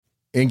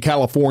In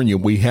California,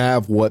 we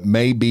have what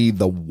may be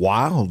the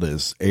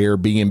wildest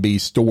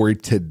Airbnb story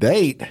to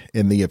date,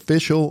 and the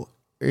official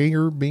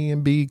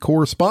Airbnb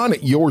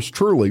correspondent, yours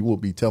truly, will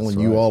be telling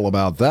you all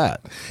about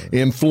that.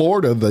 In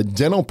Florida, the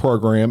dental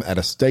program at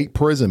a state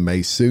prison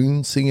may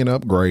soon see an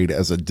upgrade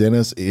as a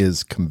dentist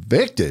is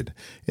convicted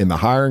in the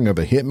hiring of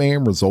a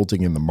hitman,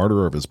 resulting in the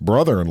murder of his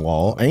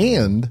brother-in-law.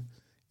 And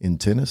in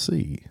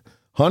Tennessee,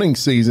 hunting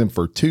season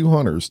for 2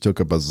 hunters took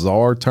a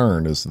bizarre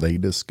turn as they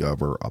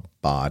discover a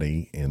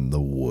body in the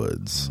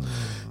woods.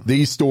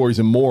 These stories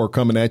and more are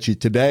coming at you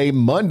today,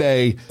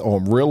 Monday,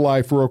 on Real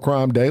Life, Real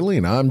Crime Daily,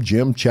 and I'm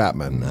Jim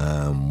Chapman.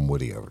 I'm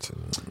Woody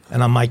Overton.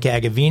 And I'm Mike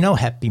Agavino.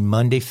 Happy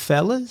Monday,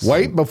 fellas.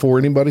 Wait, before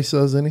anybody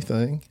says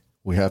anything,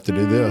 we have to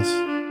do this.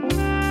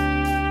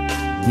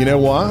 You know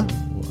why?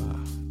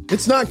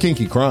 It's not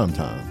kinky crime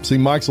time. See,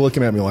 Mike's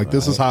looking at me like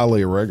this is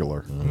highly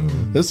irregular.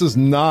 This is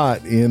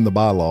not in the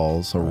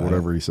bylaws or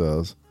whatever he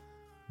says.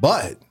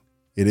 But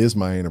it is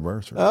my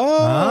anniversary.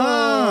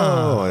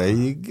 Oh, there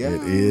you go.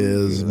 It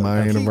is my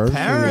anniversary.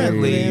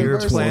 Apparently, you're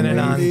planning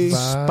on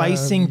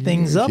spicing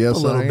things up a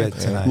little bit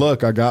tonight.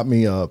 Look, I got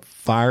me a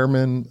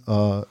fireman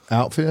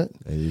outfit.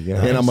 There you go.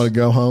 And I'm going to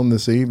go home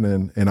this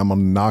evening and I'm going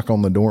to knock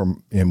on the door.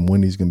 And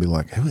Wendy's going to be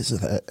like, who is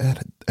it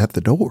at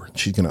the door? And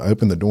she's going to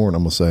open the door and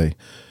I'm going to say,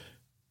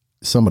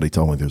 somebody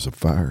told me there's a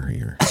fire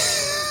here.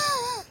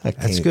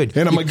 That's good.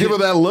 And I'm going to give her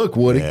that look,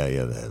 Woody. Yeah.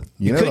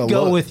 You could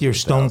go with your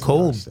Stone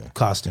Cold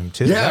costume,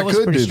 too. Yeah, that was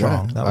pretty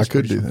strong. That. I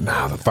could do that.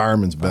 No, the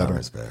fireman's better.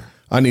 Fireman's better.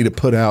 I need to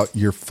put out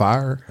your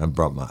fire. I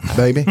brought my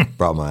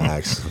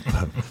axe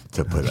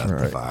to put out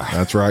the fire.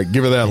 That's right.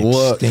 Give her that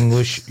look.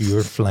 Extinguish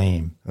your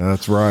flame.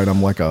 That's right.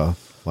 I'm like a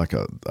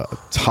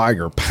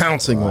tiger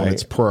pouncing on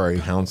its prey.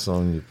 Pounce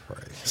on your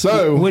prey.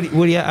 So,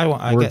 Woody,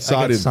 I got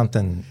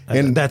something.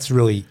 And that's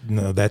really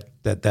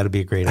that'll be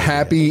a great idea.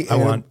 Happy.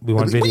 We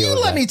want video. Will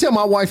you let me tell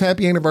my wife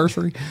happy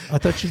anniversary? I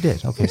thought you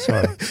did. Okay,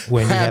 sorry.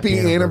 Happy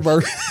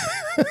anniversary.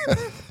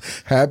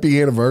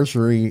 Happy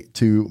anniversary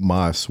to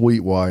my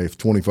sweet wife.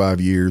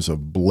 25 years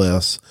of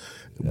bliss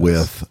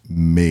with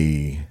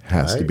me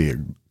has to be a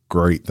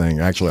great thing.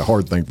 Actually, a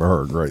hard thing for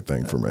her, a great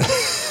thing for me.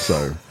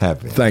 So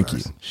happy. Thank you.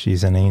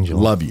 She's an angel.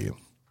 Love you.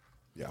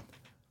 Yeah.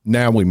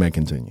 Now we may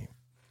continue.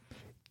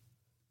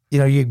 You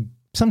know,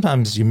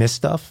 sometimes you miss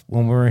stuff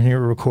when we're in here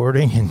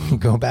recording, and you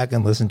go back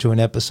and listen to an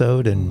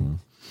episode and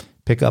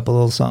pick up a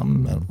little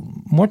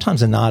something. More times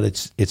than not,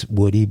 it's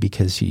Woody,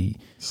 because he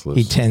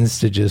tends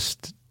to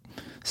just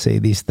say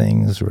these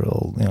things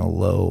real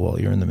low while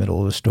you're in the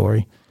middle of a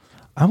story.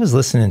 I was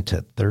listening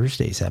to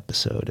Thursday's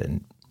episode,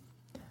 and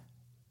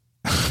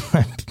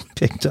I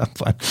picked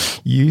up on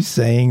you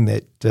saying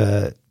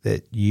that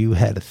you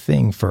had a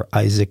thing for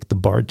Isaac the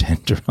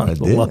bartender on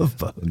the Love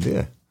Boat.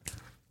 Yeah.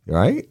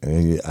 Right?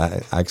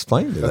 I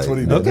explained it. That's what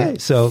he did. Okay,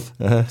 so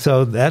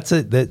that's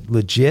that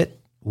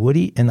legit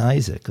Woody and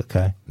Isaac.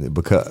 Okay,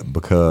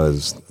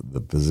 because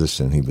the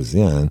position he was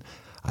in,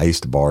 I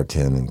used to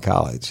bartend in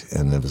college,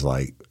 and it was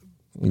like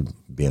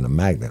being a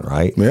magnet,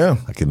 right? Yeah,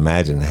 I could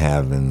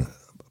imagine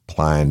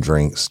applying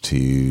drinks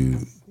to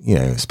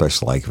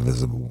especially like if it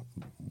was a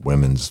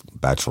women's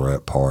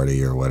bachelorette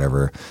party or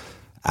whatever.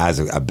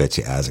 Isaac, I bet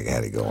you Isaac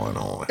had it going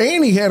on.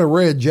 And he had a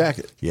red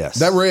jacket. Yes.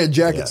 That red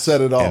jacket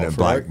set it off. And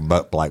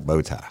a black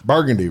bow tie.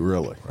 Burgundy,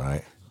 really.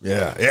 Right.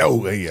 Yeah.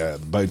 Oh, yeah.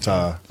 Bow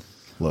tie.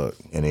 Look.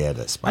 And he had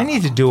that smile. I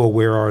need to do a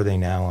Where Are They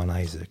Now on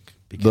Isaac.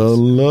 The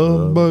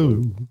Love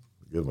Boat.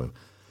 Good one.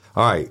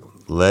 All right.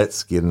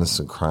 Let's get into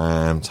some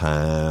crime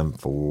time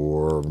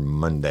for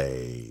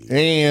Monday.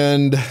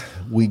 And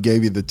we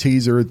gave you the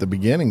teaser at the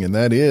beginning, and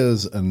that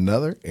is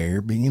another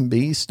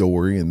Airbnb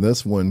story. And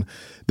this one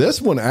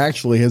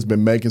actually has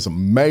been making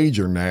some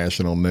major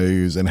national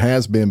news and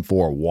has been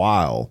for a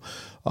while.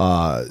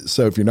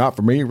 So if you're not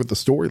familiar with the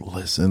story,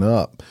 listen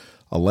up.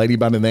 A lady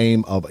by the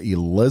name of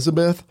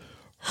Elizabeth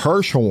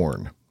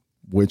Hirschhorn,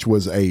 which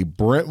was a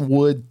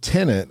Brentwood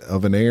tenant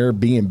of an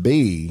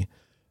Airbnb,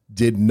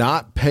 did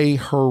not pay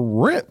her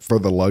rent for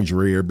the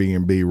luxury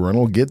Airbnb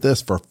rental. Get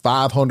this, for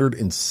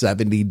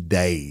 570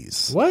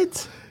 days.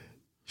 What?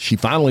 She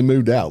finally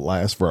moved out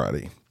last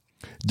Friday.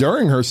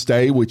 During her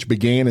stay, which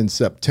began in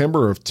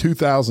September of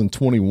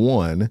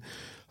 2021,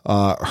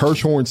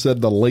 Hirschhorn said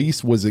the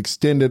lease was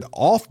extended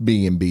off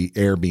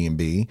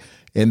Airbnb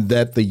and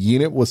that the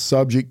unit was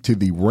subject to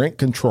the rent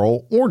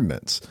control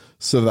ordinance.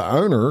 So the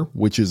owner,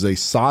 which is a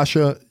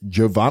Sasha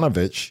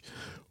Jovanovich,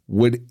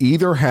 would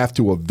either have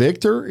to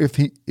evict her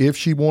if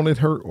she wanted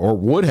her, or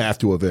would have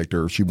to evict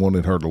her if she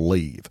wanted her to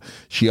leave.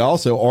 She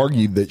also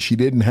argued that she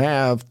didn't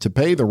have to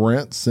pay the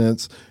rent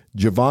since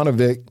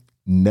Jovanovic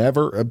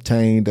never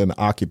obtained an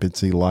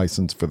occupancy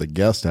license for the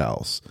guest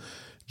house.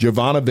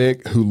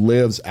 Jovanovic, who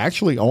lives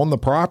actually on the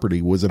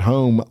property, was at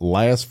home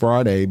last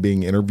Friday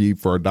being interviewed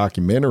for a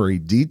documentary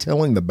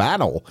detailing the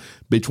battle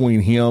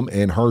between him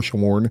and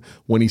Hirschhorn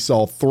when he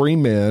saw three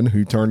men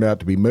who turned out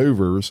to be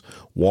movers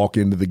walk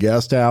into the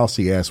guest house.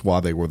 He asked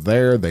why they were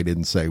there. They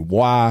didn't say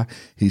why.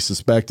 He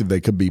suspected they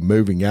could be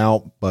moving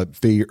out,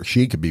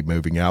 she could be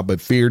moving out,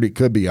 but feared it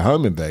could be a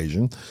home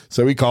invasion.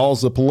 So he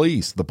calls the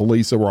police. The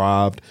police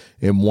arrived,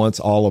 and once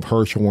all of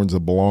Hirschhorn's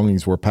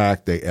belongings were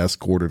packed, they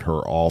escorted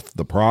her off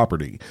the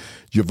property.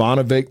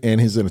 Jovanovic and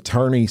his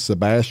attorney,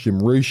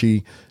 Sebastian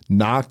Ruschi,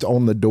 knocked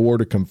on the door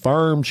to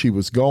confirm she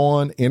was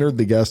gone, entered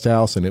the guest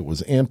house, and it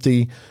was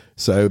empty.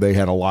 So they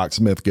had a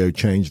locksmith go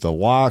change the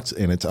locks,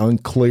 and it's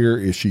unclear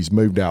if she's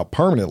moved out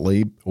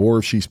permanently or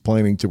if she's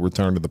planning to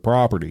return to the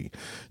property.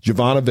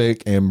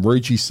 Jovanovic and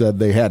Ruschi said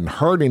they hadn't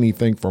heard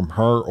anything from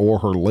her or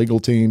her legal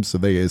team, so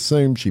they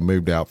assumed she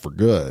moved out for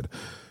good.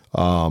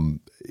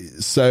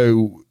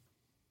 So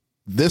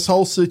this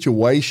whole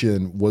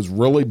situation was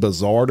really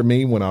bizarre to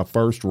me when I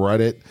first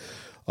read it.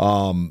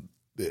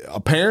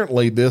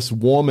 Apparently, this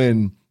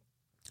woman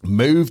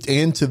moved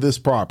into this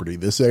property,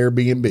 this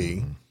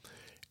Airbnb,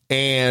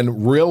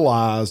 and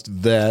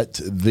realized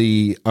that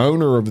the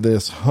owner of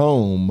this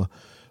home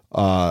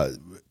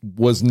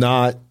was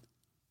not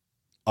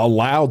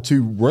allowed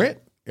to rent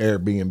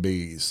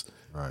Airbnbs.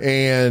 Right.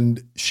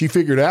 And she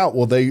figured out,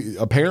 well, they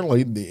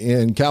apparently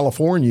in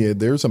California,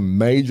 there's a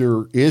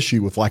major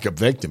issue with like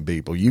evicting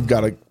people. You've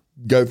got to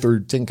go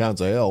through 10 kinds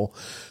of hell.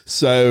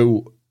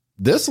 So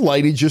this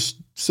lady just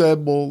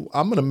said, well,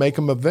 I'm going to make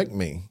them evict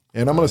me,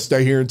 and I'm going to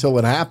stay here until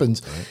it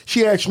happens. Right.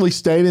 She actually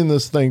stayed in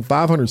this thing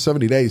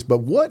 570 days, but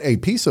what a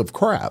piece of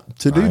crap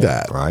to do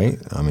that. Right.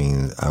 I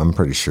mean, I'm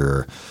pretty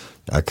sure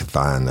I could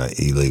find an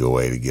illegal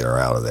way to get her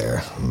out of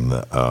there.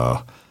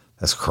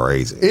 That's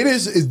crazy. It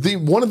is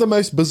one of the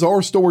most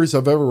bizarre stories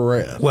I've ever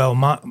read. Well,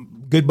 my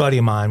good buddy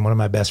of mine, one of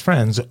my best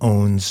friends,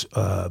 owns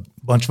a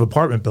bunch of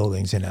apartment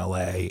buildings in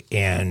L.A.,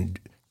 and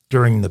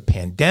during the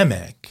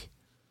pandemic,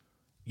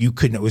 you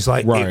couldn't. It was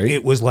like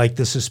it was like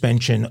the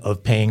suspension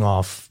of paying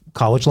off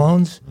college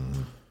loans.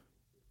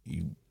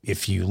 Mm-hmm.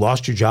 If you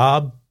lost your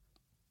job,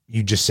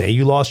 you just say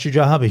you lost your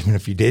job, even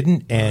if you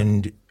didn't,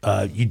 and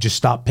you just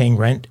stopped paying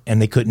rent,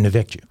 and they couldn't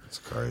evict you. That's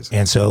crazy.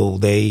 And so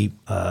they.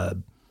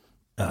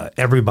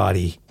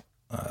 Everybody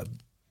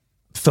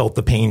felt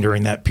the pain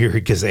during that period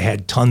because they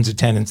had tons of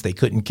tenants they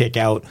couldn't kick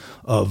out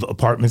of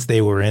apartments they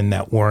were in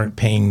that weren't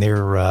paying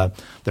their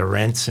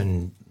rents,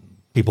 and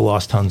people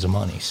lost tons of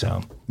money.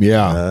 So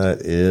yeah,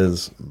 that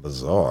is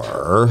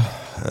bizarre.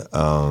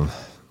 I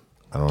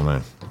don't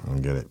know. I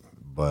don't get it,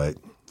 but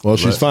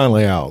she's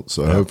finally out,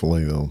 so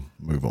hopefully they'll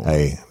move on.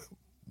 Hey,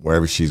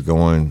 wherever she's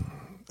going,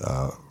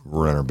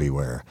 runner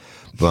beware.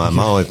 But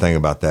my only thing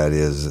about that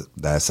is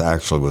that's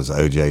actually was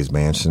OJ's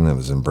mansion. It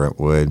was in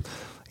Brentwood,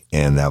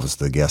 and that was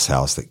the guest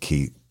house that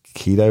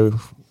Cato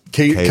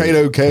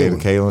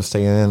was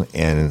staying in.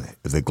 And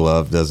if the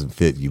glove doesn't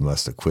fit, you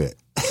must have quit.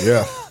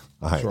 Yeah,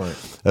 all right.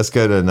 Let's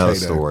go to another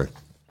story.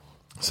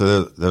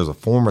 So there's a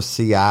former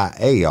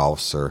CIA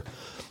officer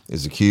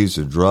is accused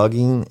of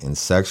drugging and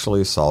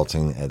sexually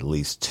assaulting at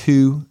least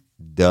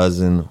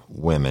 24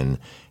 women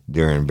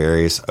during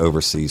various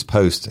overseas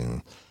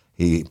postings.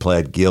 He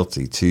pled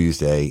guilty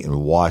Tuesday in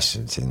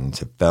Washington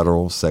to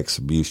federal sex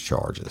abuse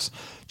charges.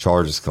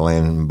 Charges can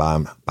land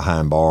him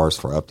behind bars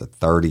for up to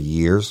 30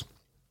 years.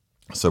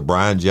 So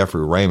Brian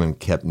Jeffrey Raymond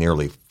kept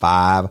nearly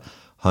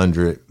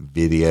 500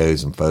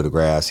 videos and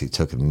photographs he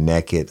took of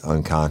naked,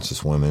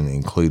 unconscious women,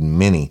 including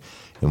many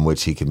in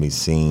which he can be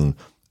seen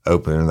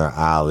opening their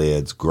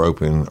eyelids,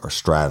 groping, or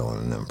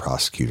straddling them,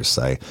 prosecutors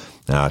say.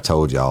 Now, I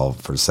told y'all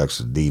for the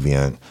sexual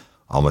deviant,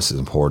 almost as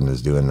important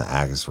as doing the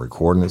act is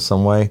recording it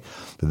some way.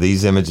 But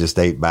these images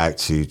date back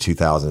to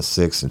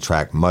 2006 and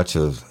track much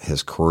of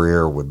his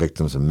career with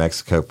victims in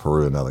Mexico,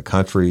 Peru, and other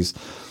countries.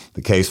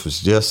 The case was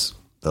just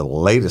the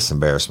latest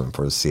embarrassment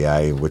for the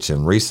CIA, which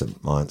in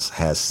recent months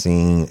has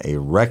seen a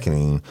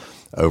reckoning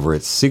over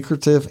its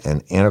secretive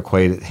and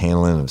antiquated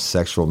handling of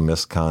sexual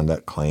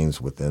misconduct claims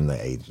within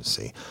the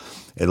agency.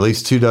 At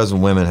least 24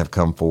 women have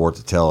come forward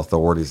to tell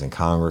authorities and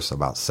Congress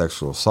about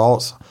sexual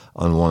assaults,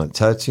 unwanted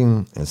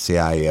touching, and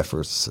CIA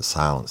efforts to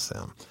silence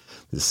them.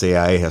 The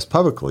CIA has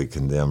publicly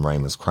condemned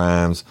Raymond's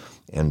crimes,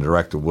 and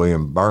Director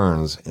William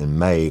Burns in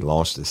May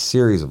launched a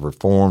series of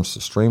reforms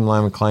to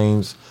streamline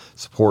claims,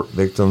 support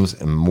victims,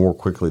 and more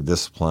quickly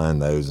discipline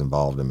those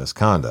involved in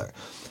misconduct.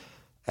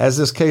 As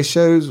this case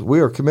shows, we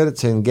are committed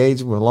to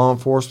engaging with law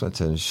enforcement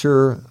to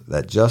ensure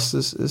that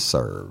justice is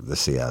served, the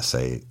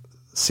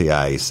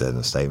CIA said in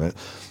a statement.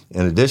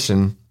 In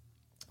addition,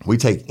 we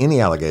take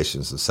any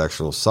allegations of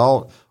sexual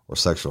assault or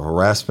sexual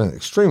harassment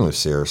extremely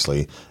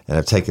seriously and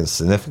have taken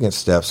significant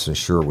steps to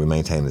ensure we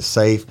maintain a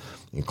safe,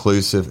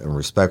 inclusive, and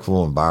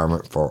respectful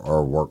environment for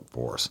our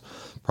workforce.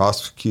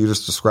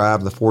 Prosecutors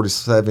described the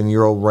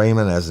 47-year-old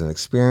Raymond as an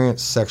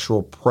experienced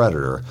sexual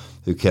predator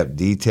who kept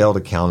detailed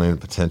accounting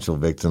of potential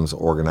victims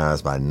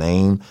organized by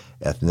name,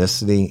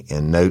 ethnicity,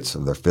 and notes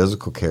of their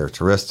physical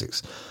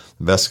characteristics.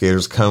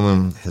 Investigators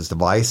combing his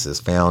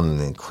devices found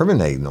an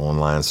incriminating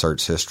online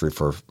search history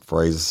for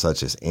phrases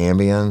such as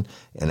Ambien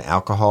and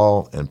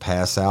alcohol and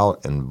pass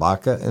out and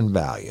vodka and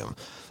Valium.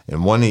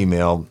 In one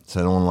email to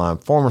an online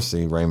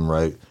pharmacy, Raymond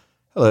wrote,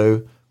 "Hello,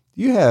 do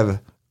you have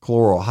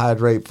chloral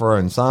hydrate for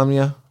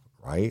insomnia?"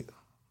 Right?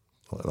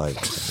 Like,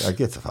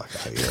 get the fuck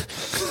out of here.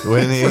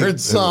 For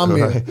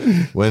insomnia.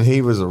 When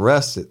he was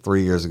arrested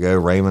 3 years ago,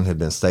 Raymond had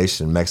been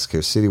stationed in Mexico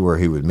City where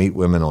he would meet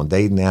women on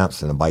dating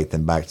apps and invite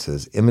them back to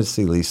his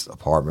embassy leased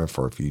apartment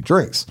for a few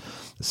drinks.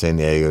 The San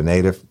Diego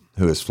native,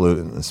 who is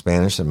fluent in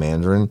Spanish and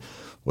Mandarin,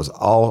 was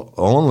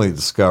only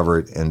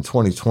discovered in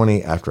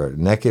 2020 after a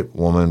naked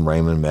woman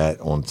Raymond met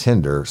on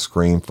Tinder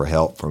screamed for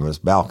help from his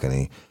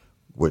balcony,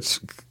 which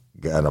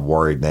got a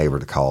worried neighbor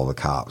to call the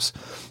cops.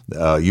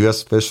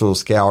 U.S.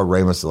 officials scoured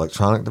Raymond's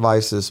electronic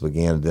devices,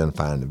 began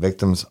identifying the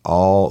victims,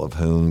 all of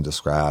whom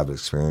described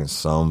experienced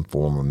some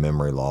form of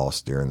memory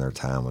loss during their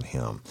time with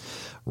him.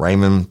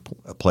 Raymond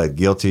pled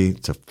guilty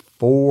to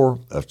 4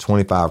 of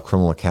 25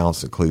 criminal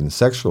counts, including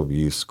sexual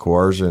abuse,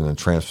 coercion, and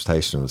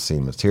transportation of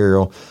obscene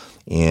material.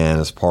 And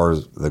as part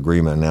of the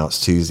agreement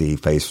announced Tuesday, he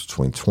faced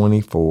between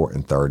 24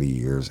 and 30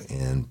 years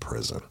in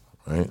prison.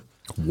 Right?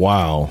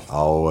 Wow.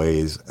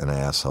 Always an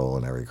asshole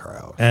in every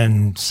crowd.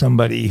 And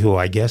somebody who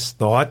I guess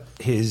thought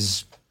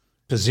his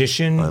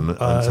position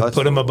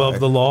put him above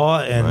the law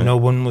and no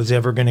one was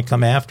ever going to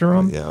come after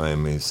him. Yeah, I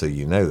mean, so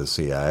the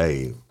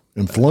CIA.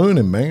 And fluent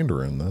in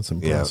Mandarin, that's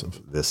impressive.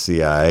 Yeah, the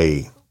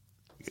CIA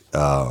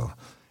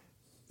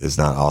is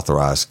not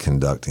authorized to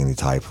conduct any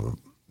type of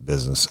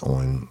business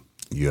on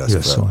U.S.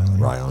 soil.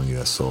 Right, on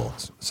U.S. soil.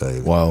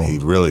 So he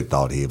really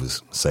thought he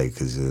was safe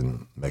because he's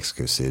in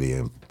Mexico City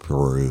and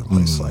Peru,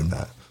 places like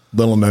that.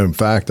 Little known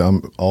fact,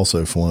 I'm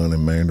also fluent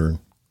in Mandarin.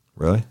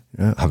 Really?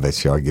 Yeah. I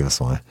bet you I'll give us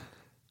one.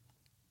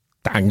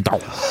 Dang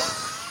dong.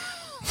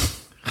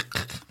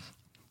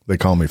 They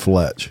call me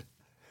Fletch.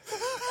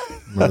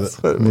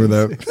 Remember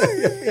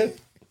that?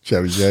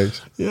 Chevy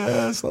Chase?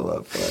 Yes, I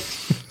love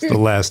Fletch. It's the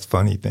last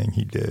funny thing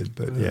he did,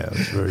 but yeah, it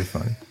was very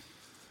funny.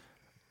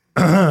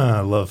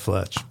 I love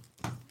Fletch.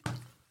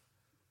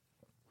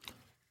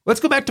 Let's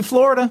go back to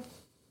Florida.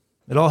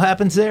 It all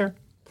happens there.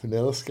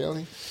 Pinellas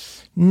County?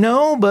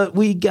 No, but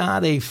we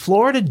got a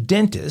Florida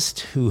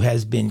dentist who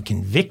has been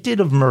convicted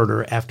of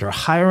murder after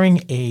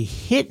hiring a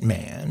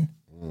hitman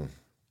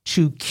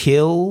to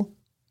kill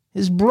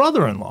his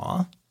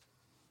brother-in-law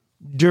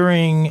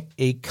during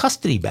a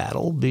custody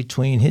battle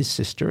between his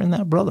sister and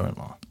that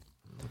brother-in-law.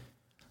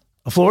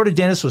 A Florida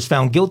dentist was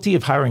found guilty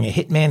of hiring a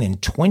hitman in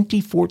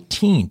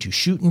 2014 to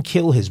shoot and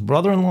kill his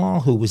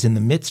brother-in-law who was in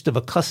the midst of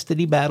a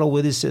custody battle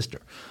with his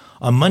sister.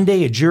 On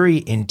Monday, a jury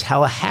in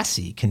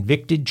Tallahassee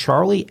convicted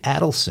Charlie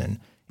Adelson,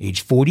 age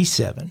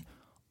 47,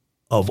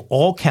 of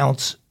all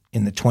counts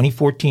in the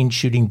 2014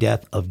 shooting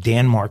death of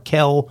Dan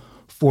Markell,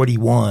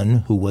 41,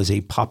 who was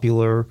a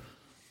popular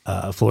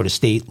Florida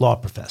State law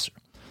professor.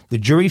 The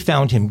jury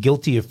found him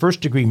guilty of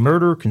first-degree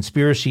murder,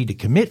 conspiracy to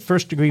commit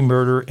first-degree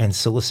murder, and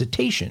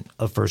solicitation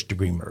of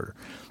first-degree murder.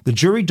 The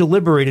jury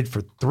deliberated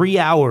for 3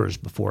 hours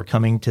before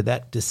coming to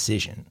that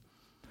decision.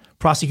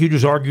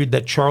 Prosecutors argued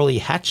that Charlie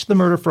hatched the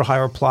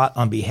murder-for-hire plot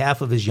on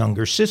behalf of his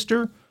younger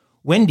sister,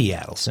 Wendy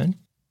Adelson.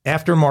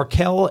 After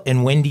Markell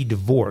and Wendy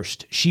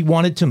divorced, she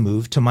wanted to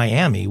move to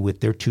Miami with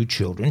their 2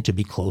 children to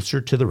be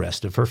closer to the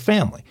rest of her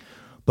family.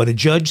 But a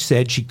judge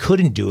said she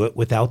couldn't do it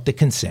without the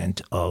consent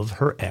of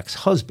her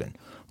ex-husband.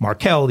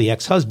 Markell, the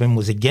ex-husband,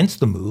 was against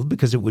the move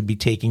because it would be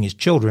taking his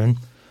children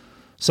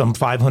some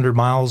 500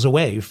 miles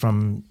away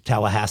from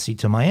Tallahassee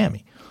to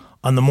Miami.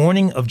 On the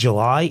morning of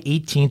July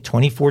 18,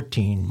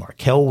 2014,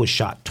 Markell was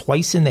shot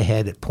twice in the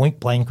head at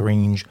point-blank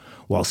range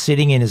while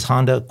sitting in his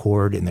Honda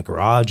Accord in the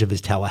garage of his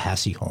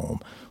Tallahassee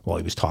home while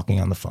he was talking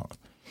on the phone.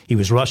 He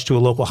was rushed to a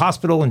local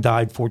hospital and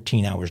died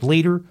 14 hours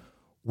later.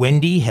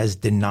 Wendy has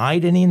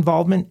denied any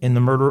involvement in the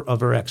murder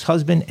of her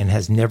ex-husband and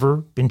has never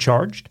been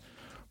charged.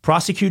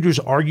 Prosecutors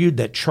argued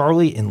that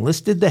Charlie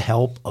enlisted the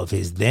help of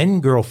his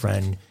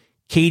then-girlfriend,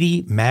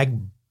 Katie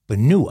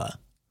Magbanua,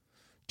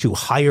 to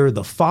hire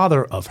the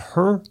father of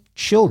her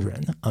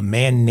children, a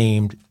man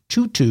named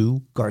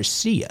Tutu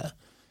Garcia,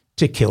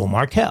 to kill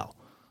Markell.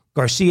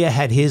 Garcia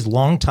had his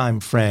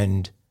longtime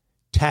friend,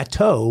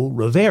 Tato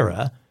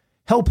Rivera,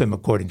 help him,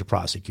 according to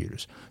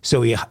prosecutors.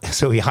 So he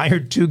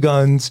hired 2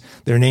 guns.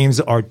 Their names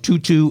are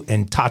Tutu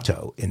and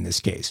Tato in this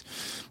case.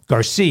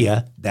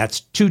 Garcia,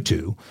 that's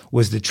Tutu,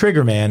 was the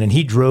trigger man, and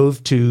he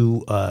drove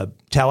to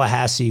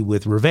Tallahassee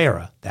with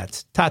Rivera,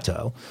 that's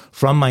Tato,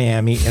 from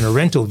Miami in a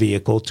rental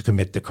vehicle to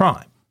commit the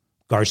crime.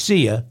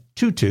 Garcia,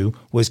 Tutu,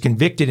 was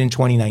convicted in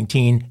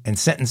 2019 and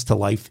sentenced to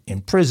life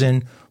in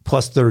prison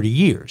plus 30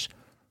 years.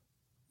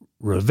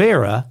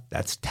 Rivera,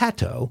 that's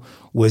Tato,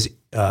 was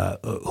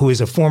who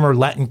is a former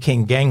Latin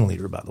King gang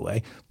leader, by the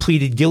way,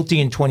 pleaded guilty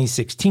in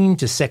 2016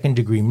 to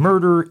second-degree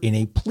murder in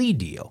a plea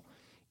deal.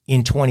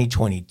 In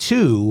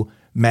 2022,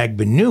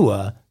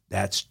 Magbanua,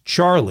 that's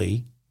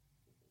Charlie,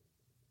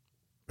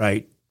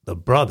 right, the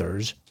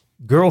brother's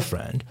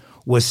girlfriend,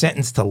 was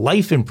sentenced to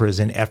life in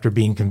prison after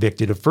being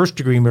convicted of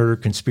first-degree murder,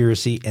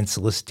 conspiracy, and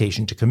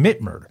solicitation to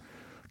commit murder.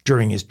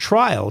 During his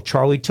trial,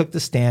 Charlie took the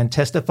stand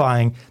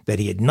testifying that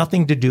he had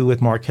nothing to do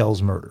with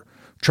Markel's murder.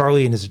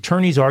 Charlie and his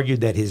attorneys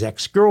argued that his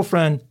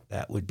ex-girlfriend,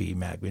 that would be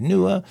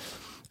Magbanua,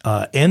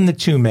 and the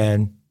two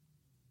men,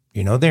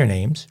 you know their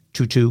names,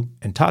 Tutu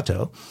and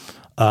Tato,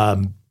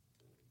 planned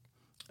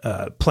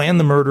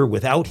the murder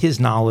without his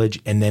knowledge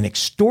and then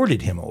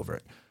extorted him over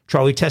it.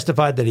 Charlie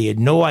testified that he had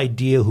no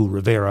idea who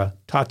Rivera,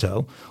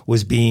 Tato,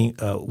 was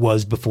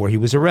before he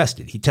was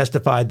arrested. He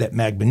testified that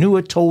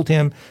Magbanua told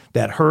him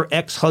that her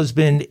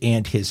ex-husband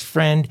and his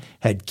friend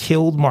had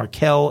killed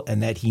Markel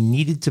and that he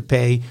needed to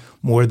pay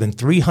more than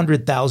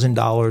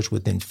 $300,000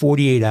 within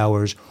 48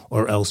 hours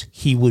or else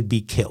he would be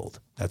killed.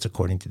 That's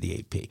according to the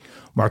AP.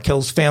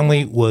 Markel's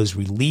family was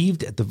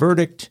relieved at the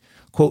verdict.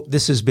 Quote,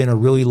 "This has been a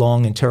really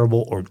long and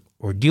terrible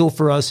ordeal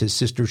for us," his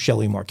sister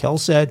Shelley Markel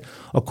said.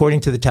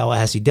 According to the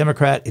Tallahassee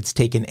Democrat, it's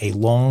taken a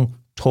long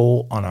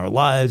toll on our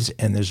lives,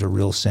 and there's a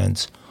real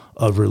sense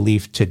of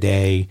relief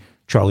today.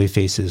 Charlie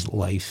faces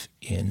life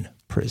in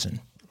prison.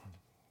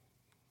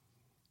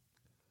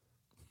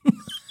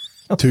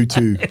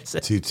 Tutu.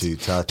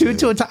 Tato.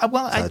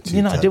 Well, I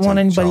didn't want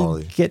anybody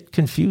Charlie. to get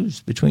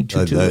confused between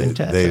Tutu and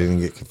Tato. They didn't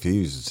get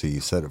confused until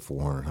you said it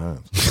 400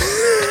 times.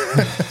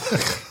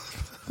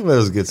 That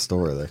was a good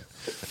story there.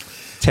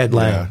 Ted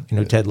Lang. Yeah. You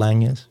know who Ted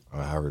Lang is?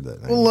 I heard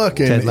that name. Well, look,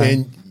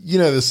 and you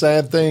know the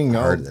sad thing.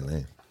 I heard that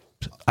name.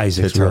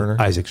 Isaac's real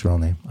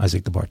name.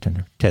 Isaac the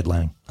bartender. Ted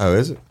Lang. Oh,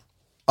 is it?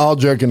 All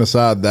joking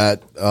aside,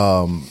 that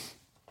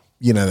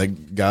the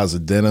guy's a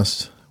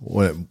dentist.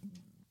 Went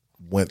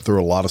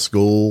through a lot of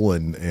school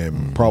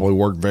and probably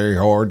worked very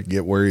hard to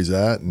get where he's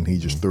at, and he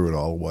just threw it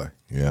all away.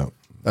 Yeah,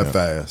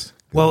 fast.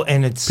 Well,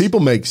 and it's people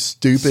make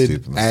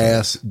stupid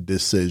ass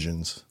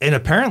decisions, and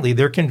apparently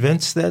they're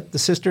convinced that the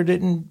sister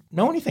didn't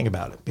know anything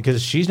about it because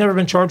she's never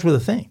been charged with a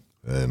thing.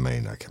 I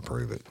mean, I can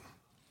prove it.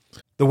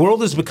 The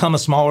world has become a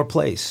smaller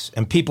place,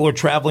 and people are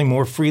traveling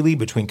more freely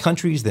between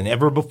countries than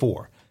ever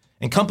before.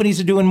 And companies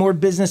are doing more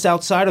business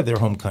outside of their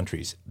home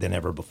countries than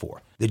ever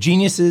before. The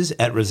geniuses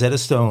at Rosetta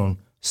Stone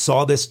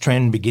saw this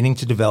trend beginning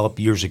to develop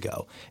years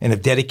ago and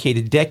have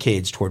dedicated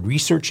decades toward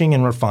researching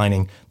and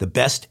refining the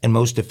best and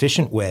most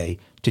efficient way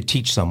to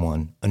teach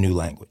someone a new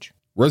language.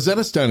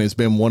 Rosetta Stone has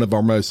been one of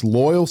our most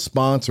loyal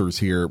sponsors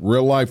here at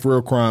Real Life,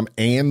 Real Crime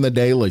and The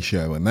Daily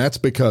Show, and that's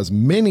because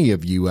many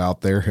of you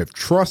out there have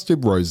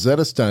trusted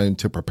Rosetta Stone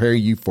to prepare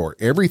you for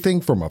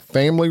everything from a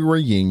family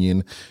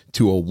reunion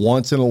to a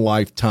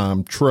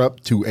once-in-a-lifetime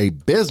trip to a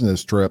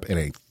business trip in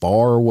a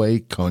faraway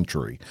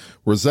country.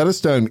 Rosetta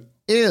Stone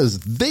is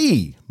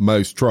the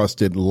most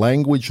trusted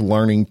language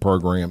learning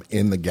program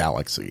in the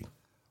galaxy.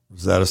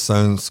 Rosetta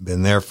Stone's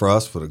been there for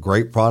us with a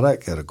great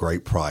product at a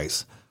great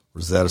price.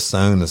 Rosetta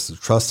Stone is the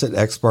trusted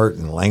expert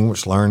in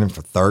language learning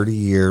for 30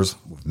 years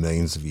with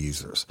millions of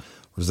users.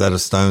 Rosetta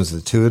Stone's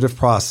intuitive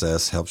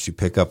process helps you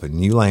pick up a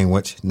new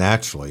language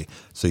naturally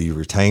so you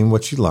retain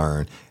what you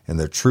learn, and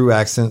their true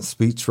accent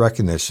speech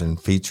recognition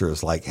feature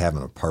is like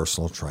having a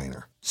personal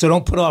trainer. So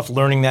don't put off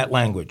learning that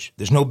language.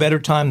 There's no better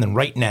time than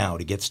right now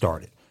to get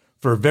started.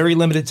 For a very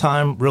limited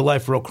time, Real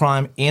Life, Real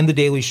Crime and The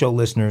Daily Show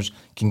listeners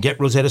can get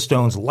Rosetta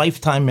Stone's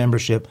lifetime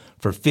membership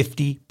for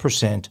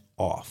 50%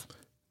 off.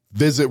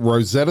 Visit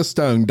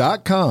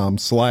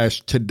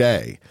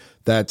rosettastone.com/today.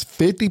 That's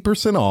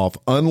 50% off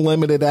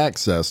unlimited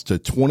access to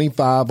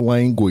 25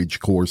 language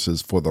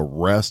courses for the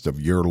rest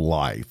of your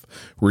life.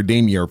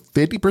 Redeem your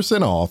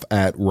 50% off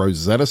at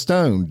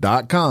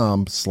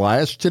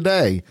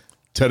rosettastone.com/today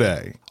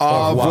today.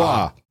 Au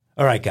revoir.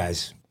 All right,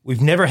 guys. We've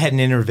never had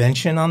an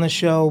intervention on the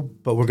show,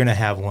 but we're going to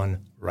have one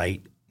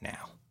right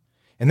now.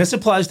 And this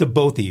applies to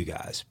both of you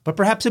guys, but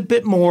perhaps a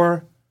bit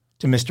more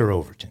to Mr.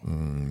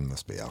 Overton.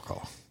 Must be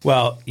alcohol.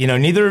 Well,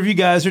 neither of you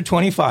guys are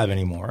 25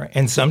 anymore,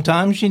 and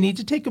sometimes you need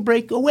to take a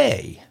break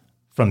away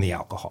from the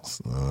alcohol.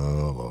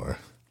 Oh, Lord.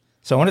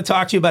 So I want to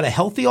talk to you about a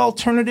healthy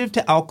alternative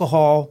to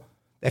alcohol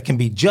that can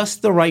be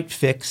just the right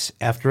fix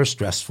after a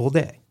stressful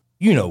day.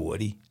 You know,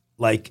 Woody,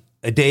 like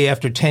a day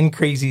after 10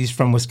 crazies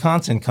from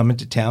Wisconsin come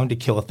into town to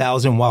kill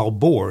 1,000 wild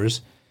boars,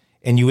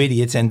 and you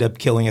idiots end up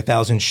killing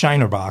 1,000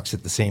 Shiner Box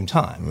at the same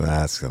time.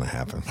 That's going to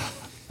happen.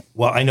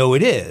 Well, I know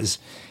it is.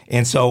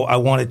 And so I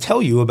want to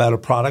tell you about a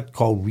product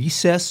called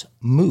Recess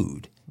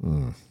Mood.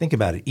 Think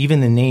about it. Even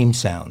the name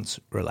sounds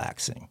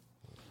relaxing.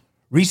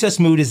 Recess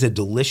Mood is a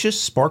delicious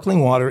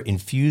sparkling water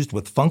infused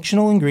with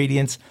functional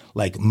ingredients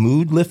like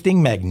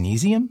mood-lifting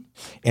magnesium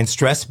and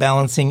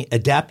stress-balancing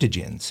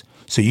adaptogens,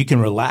 so you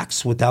can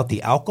relax without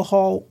the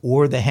alcohol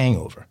or the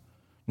hangover.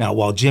 Now,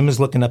 while Jim is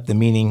looking up the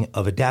meaning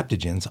of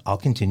adaptogens, I'll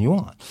continue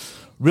on.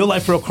 Real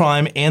Life, Real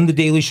Crime and The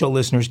Daily Show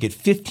listeners get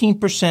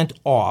 15%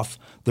 off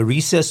the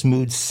Recess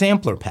Mood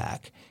Sampler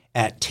Pack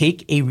at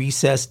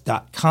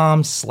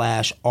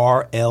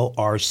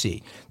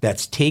takearecess.com/RLRC.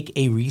 That's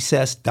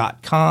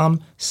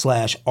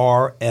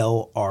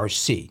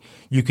takearecess.com/RLRC.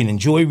 You can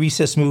enjoy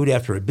Recess Mood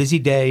after a busy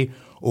day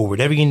or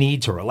whatever you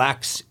need to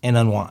relax and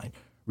unwind.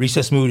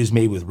 Recess Mood is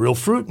made with real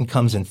fruit and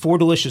comes in 4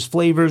 delicious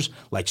flavors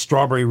like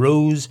strawberry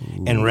rose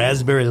and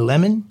raspberry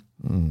lemon.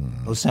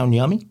 Those sound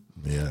yummy.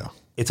 Yeah.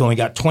 It's only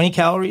got 20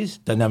 calories,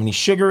 doesn't have any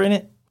sugar in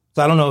it.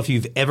 So I don't know if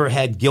you've ever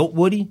had guilt,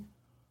 Woody,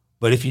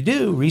 but if you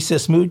do,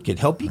 Recess Mood could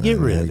help you get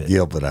rid of it.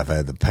 Guilt, but I've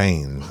had the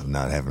pain of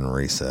not having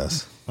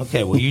recess.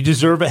 Okay, well, you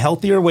deserve a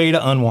healthier way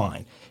to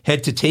unwind.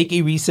 Head to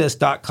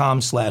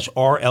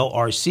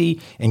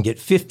takearecess.com/RLRC and get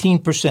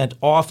 15%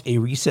 off a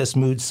Recess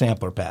Mood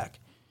sampler pack.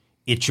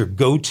 It's your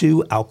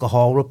go-to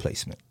alcohol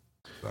replacement.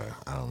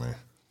 I don't know.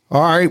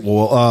 All right.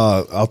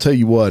 Well, I'll tell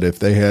you what, if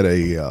they had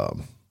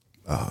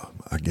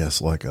I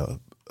guess like a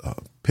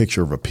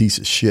picture of a piece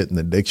of shit in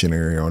the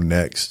dictionary on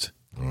next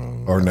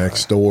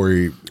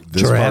story,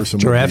 this person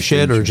would giraffe be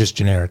shit or featured. just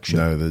generic shit?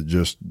 No,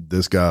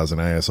 this guy's an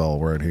asshole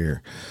right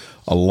here.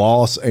 A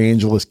Los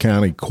Angeles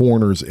County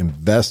coroner's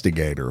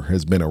investigator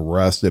has been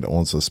arrested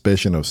on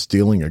suspicion of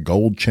stealing a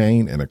gold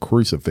chain and a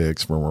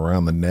crucifix from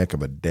around the neck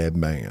of a dead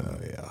man. Oh,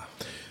 yeah.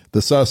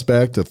 The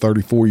suspect, a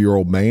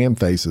 34-year-old man,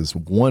 faces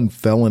 1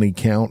 felony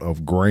count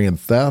of grand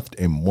theft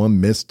and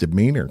 1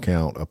 misdemeanor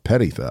count of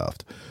petty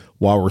theft.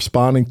 While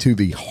responding to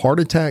the heart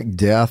attack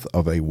death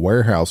of a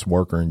warehouse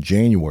worker in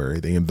January,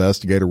 the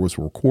investigator was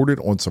recorded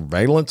on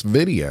surveillance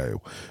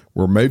video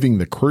removing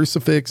the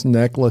crucifix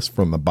necklace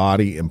from the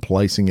body and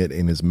placing it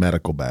in his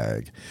medical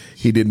bag.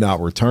 He did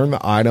not return the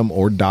item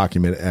or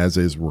document as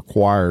is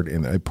required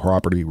in a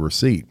property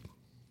receipt.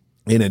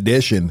 In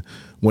addition,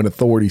 when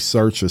authorities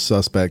searched the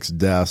suspect's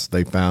desk,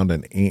 they found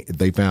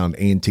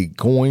antique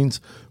coins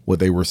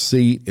with a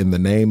receipt in the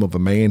name of a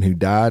man who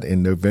died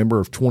in November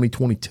of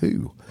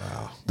 2022.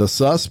 Wow. The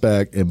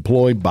suspect,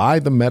 employed by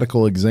the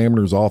medical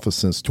examiner's office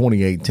since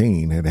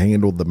 2018, had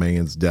handled the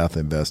man's death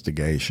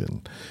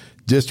investigation.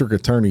 District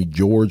Attorney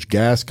George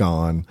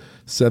Gascon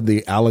said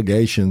the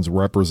allegations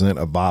represent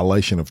a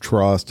violation of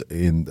trust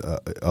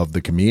of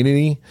the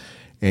community,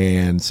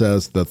 and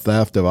says the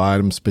theft of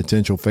items,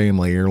 potential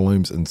family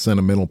heirlooms, and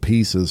sentimental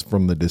pieces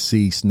from the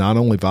deceased not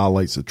only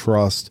violates the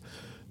trust,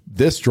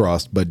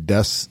 but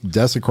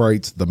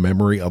desecrates the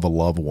memory of a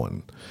loved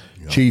one.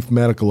 Yep. Chief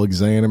Medical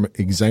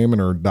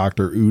Examiner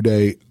Dr.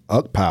 Uday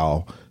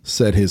Ukpal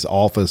said his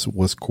office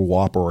was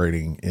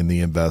cooperating in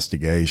the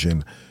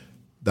investigation.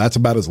 That's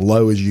about as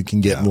low as you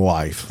can get in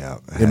life,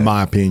 in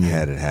my opinion.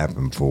 Had it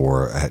happened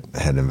before, had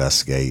to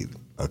investigate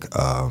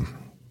a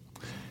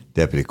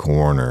deputy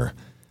coroner.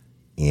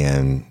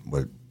 And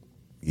when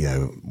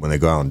they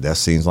go out on death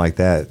scenes like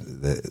that,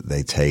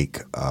 they take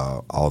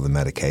all the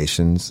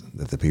medications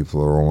that the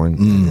people are on.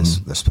 And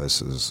they're supposed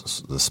to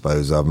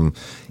dispose of them.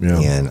 Yeah.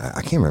 And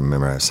I can't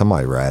remember.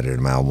 Somebody ratted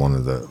him out, one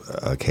of the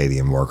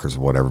Acadian workers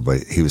or whatever,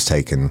 but he was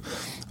taking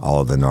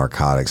all of the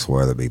narcotics,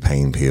 whether it be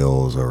pain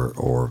pills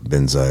or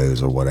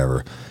benzos or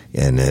whatever.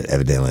 And it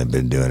evidently had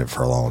been doing it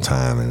for a long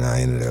time. And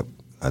I ended up,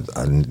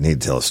 I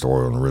need to tell a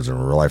story on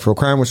Original Real Life Real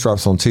Crime, which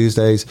drops on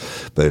Tuesdays,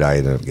 but I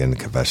ended up getting a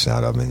confession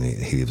out of him, and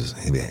he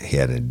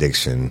had an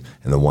addiction,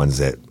 and the ones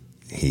that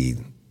he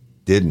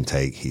didn't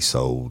take, he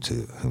sold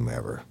to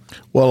whomever.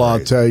 Well,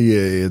 I'll tell you,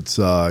 it's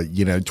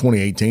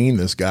 2018.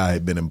 This guy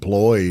had been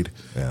employed.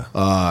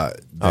 Yeah.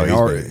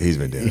 He's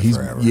been doing it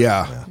forever.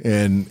 Yeah,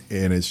 and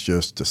it's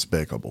just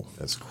despicable.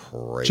 That's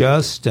crazy.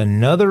 Just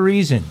another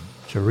reason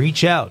to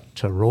reach out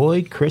to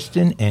Roy,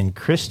 Kristen, and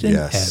Kristen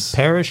at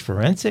Parish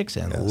Forensics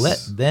and let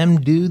them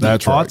do the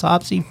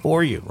autopsy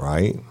for you.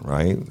 Right,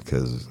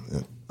 because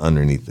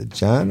underneath the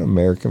giant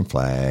American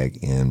flag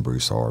in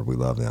Broussard, we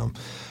love them.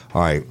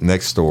 All right,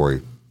 next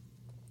story.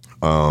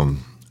 And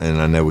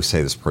I know we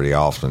say this pretty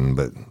often,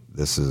 but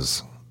this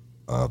is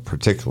a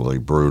particularly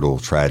brutal,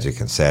 tragic,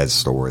 and sad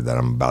story that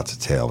I'm about to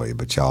tell you.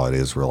 But y'all, it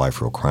is real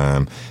life, real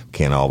crime. We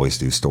can't always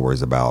do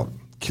stories about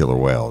killer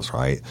whales,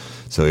 right?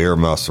 So Ear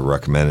Muscle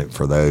recommended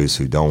for those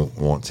who don't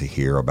want to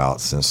hear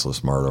about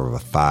senseless murder of a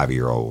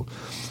 5-year-old.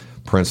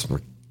 Prince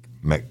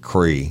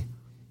McCree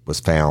was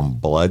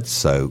found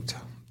blood-soaked,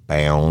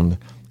 bound,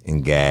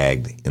 and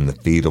gagged in the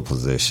fetal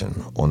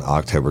position on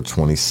October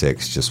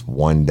 26, just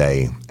one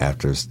day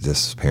after his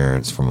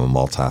disappearance from a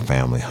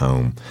multi-family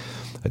home.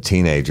 A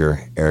teenager,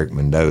 Eric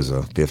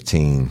Mendoza,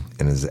 15,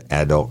 and his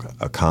adult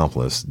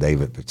accomplice,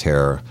 David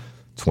Patera,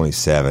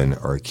 27,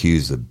 are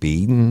accused of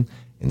beating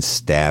and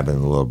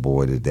stabbing the little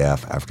boy to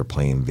death after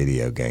playing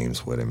video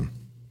games with him.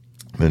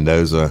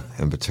 Mendoza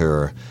and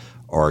Patera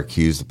are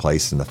accused of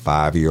placing the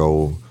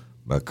 5-year-old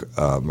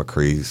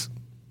McCree's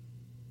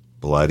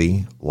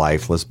bloody,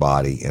 lifeless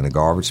body in a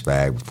garbage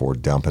bag before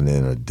dumping it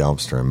in a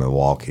dumpster in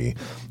Milwaukee,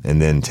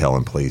 and then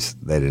telling police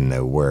they didn't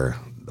know where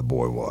the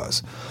boy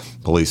was.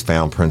 Police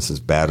found Prince's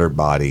battered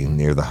body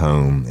near the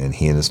home, and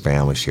he and his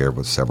family shared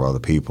with several other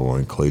people,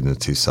 including the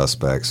 2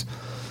 suspects,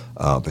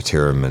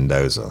 Patera and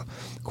Mendoza.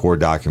 Court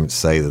documents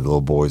say that the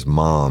little boy's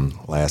mom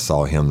last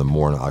saw him the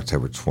morning of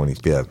October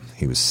 25th.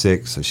 He was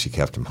sick, so she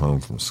kept him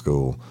home from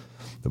school.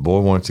 The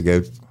boy wanted to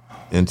go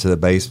into the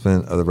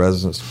basement of the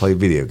residence to play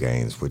video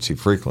games, which he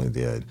frequently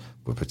did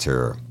with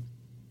Patera.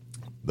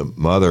 The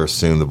mother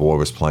assumed the boy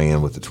was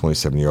playing with the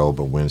 27-year-old,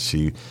 but when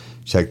she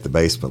checked the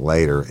basement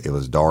later, it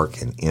was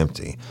dark and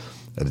empty.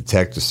 A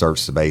detective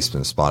searched the basement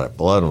and spotted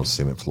blood on the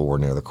cement floor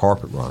near the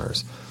carpet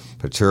runners.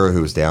 Patura,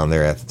 who was down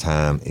there at the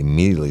time,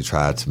 immediately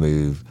tried to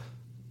move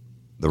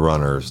the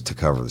runners to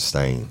cover the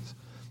stains.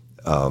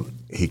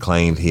 He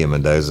claimed he and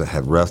Mendoza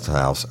had left the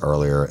house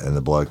earlier, and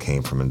the blood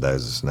came from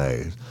Mendoza's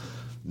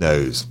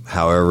nose.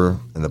 However,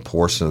 in the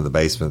portion of the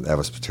basement that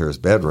was Patura's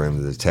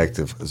bedroom, the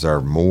detective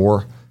observed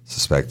more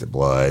suspected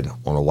blood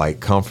on a white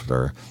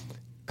comforter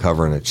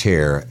covering a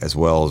chair, as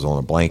well as on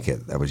a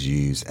blanket that was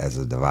used as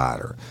a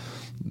divider.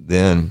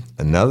 Then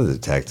another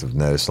detective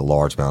noticed a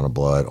large amount of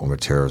blood on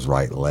Patura's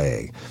right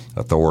leg.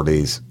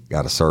 Authorities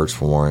got a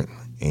search warrant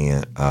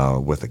and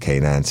with the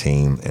K9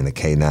 team, and the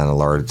K9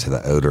 alerted to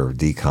the odor of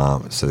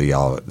decomp. So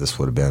this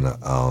would have been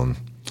a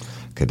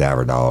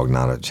cadaver dog,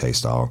 not a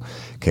chase dog.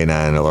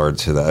 K9 alerted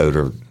to the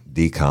odor of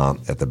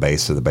decomp at the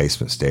base of the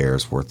basement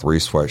stairs, where 3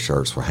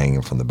 sweatshirts were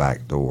hanging from the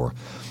back door.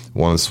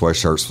 One of the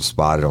sweatshirts was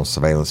spotted on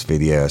surveillance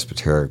video as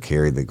Patura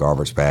carried the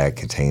garbage bag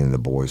containing the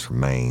boy's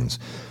remains.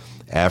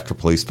 After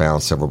police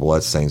found several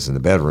bloodstains in the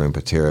bedroom,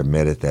 Patura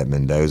admitted that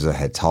Mendoza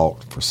had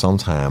talked for some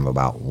time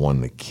about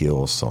wanting to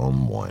kill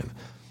someone.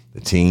 The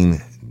teen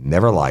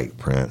never liked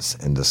Prince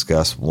and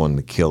discussed wanting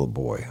to kill the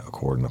boy,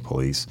 according to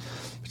police.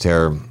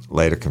 Patura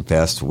later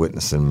confessed to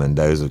witnessing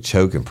Mendoza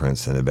choking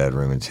Prince in the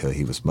bedroom until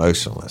he was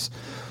motionless.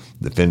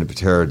 Defendant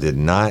Patura did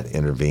not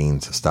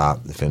intervene to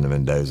stop defendant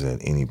Mendoza at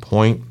any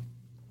point.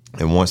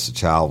 And once the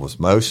child was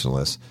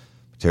motionless,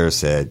 Patura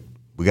said,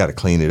 "We got to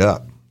clean it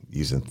up."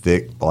 Using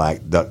thick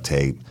black duct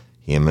tape,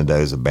 he and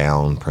Mendoza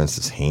bound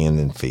Prince's hand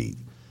and feet.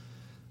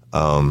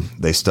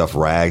 They stuffed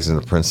rags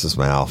into Prince's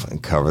mouth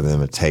and covered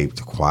them with tape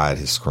to quiet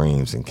his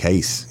screams in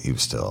case he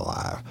was still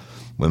alive.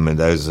 When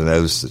Mendoza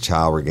noticed the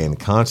child regaining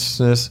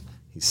consciousness,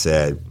 he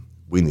said,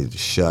 "We need to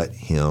shut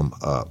him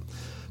up."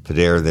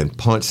 Patura then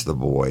punched the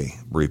boy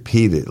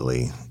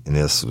repeatedly, and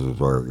this is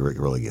where it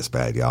really gets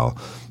bad, y'all,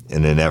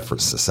 in an effort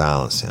to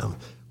silence him.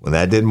 When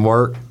that didn't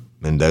work,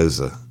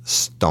 Mendoza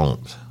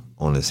stomped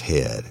on his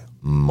head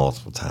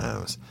multiple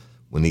times.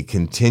 When he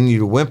continued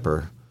to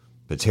whimper,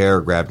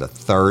 Patura grabbed a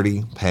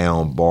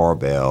 30-pound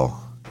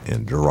barbell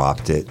and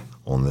dropped it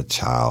on the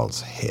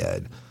child's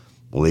head.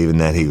 Believing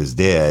that he was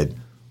dead,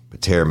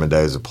 Patura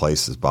Mendoza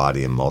placed his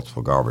body in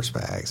multiple garbage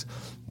bags.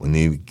 When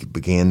he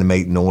began to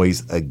make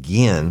noise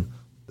again,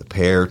 the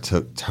pair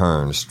took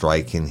turns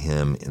striking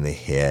him in the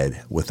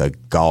head with a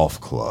golf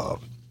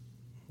club.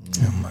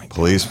 Oh my God.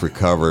 Police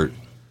recovered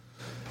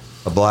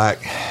a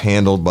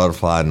black-handled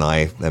butterfly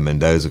knife that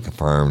Mendoza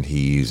confirmed he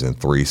used in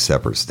 3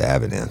 separate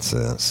stabbing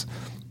incidents.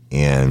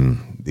 And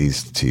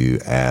these 2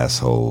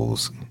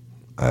 assholes,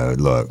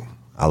 look,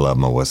 I love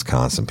my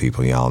Wisconsin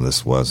people, y'all.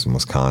 This was in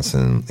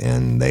Wisconsin,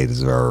 and they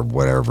deserve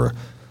whatever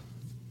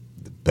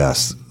the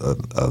best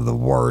of the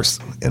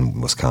worst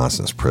in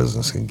Wisconsin's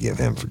prisons can give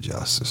him for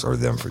justice, or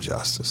them for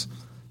justice.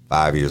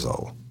 5 years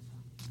old.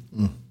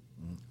 I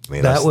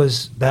mean, that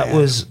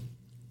was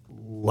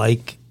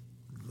like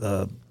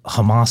the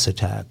Hamas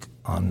attack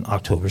on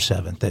October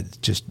 7th. That's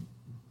just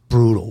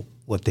brutal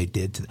what they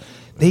did to them.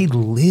 They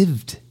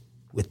lived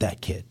with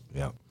that kid.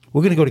 Yeah.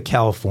 We're going to go to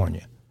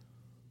California,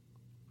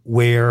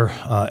 where,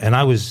 and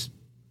I was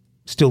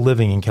still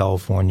living in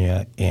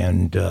California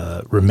and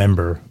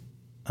remember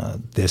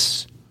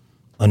this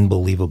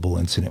unbelievable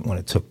incident when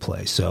it took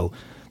place. So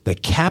the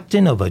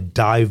captain of a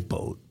dive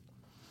boat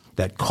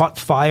that caught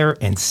fire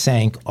and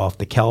sank off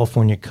the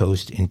California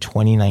coast in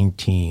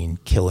 2019,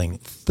 killing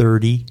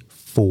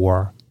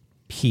 34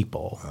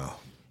 people,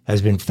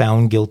 has been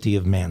found guilty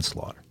of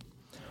manslaughter.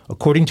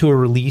 According to a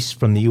release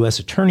from the U.S.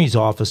 Attorney's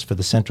Office for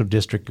the Central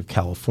District of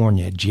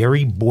California,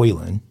 Jerry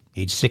Boylan,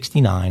 age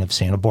 69, of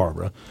Santa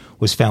Barbara,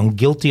 was found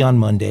guilty on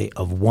Monday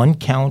of 1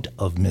 count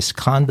of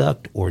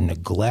misconduct or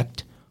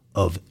neglect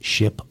of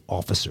ship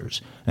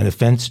officers, an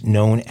offense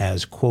known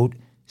as, quote,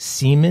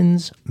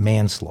 seaman's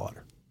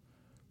manslaughter.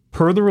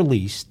 Per the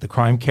release, the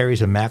crime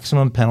carries a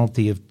maximum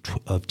penalty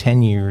of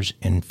 10 years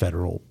in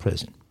federal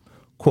prison.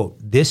 Quote,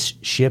 this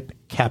ship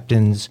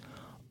captain's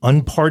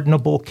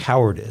unpardonable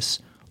cowardice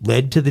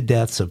led to the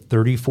deaths of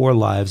 34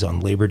 lives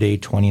on Labor Day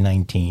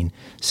 2019,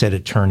 said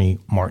attorney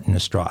Martin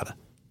Estrada.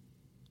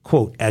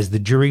 Quote, as the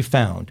jury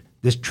found,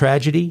 this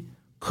tragedy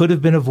could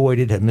have been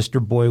avoided had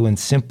Mr. Boylan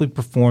simply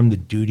performed the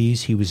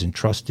duties he was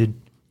entrusted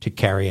to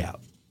carry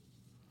out.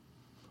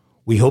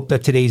 We hope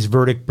that today's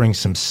verdict brings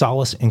some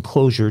solace and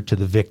closure to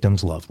the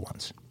victims' loved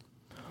ones.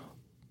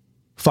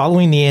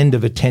 Following the end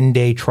of a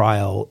 10-day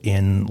trial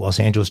in Los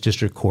Angeles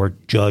District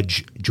Court,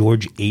 Judge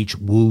George H.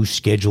 Wu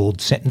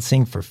scheduled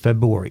sentencing for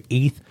February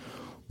 8th.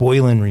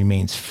 Boylan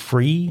remains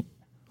free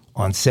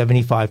on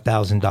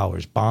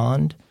 $75,000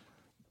 bond.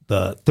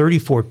 The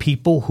 34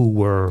 people who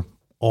were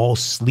all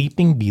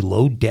sleeping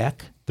below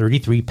deck,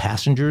 33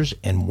 passengers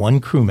and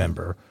 1 crew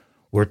member,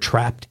 were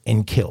trapped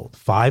and killed.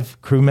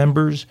 5 crew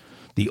members,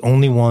 the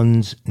only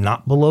ones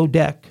not below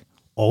deck,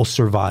 all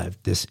survived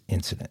this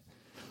incident.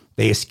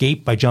 They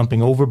escaped by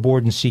jumping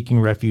overboard and seeking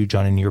refuge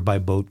on a nearby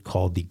boat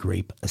called the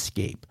Grape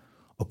Escape.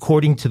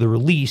 According to the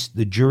release,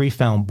 the jury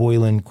found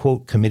Boylan,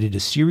 quote, committed a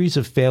series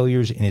of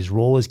failures in his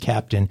role as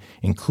captain,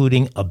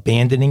 including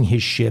abandoning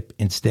his ship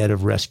instead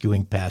of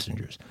rescuing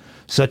passengers.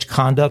 Such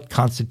conduct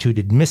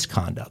constituted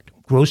misconduct,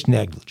 gross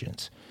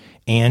negligence,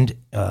 and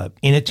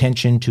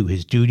inattention to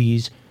his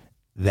duties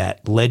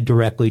that led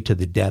directly to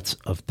the deaths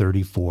of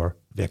 34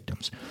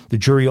 victims. The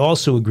jury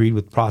also agreed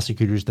with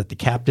prosecutors that the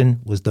captain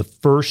was the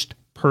first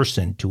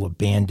person to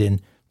abandon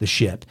the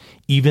ship,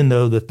 even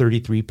though the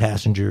 33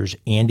 passengers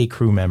and a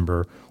crew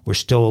member were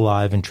still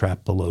alive and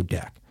trapped below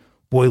deck.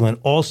 Boylan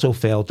also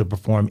failed to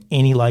perform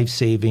any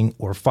life-saving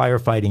or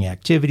firefighting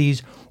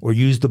activities or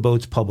use the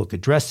boat's public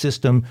address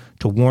system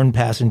to warn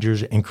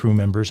passengers and crew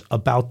members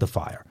about the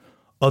fire.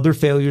 Other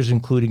failures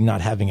including not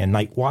having a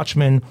night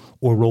watchman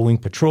or rolling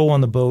patrol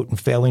on the boat and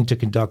failing to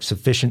conduct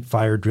sufficient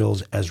fire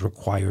drills as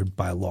required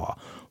by law.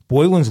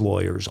 Boylan's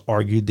lawyers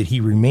argued that he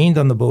remained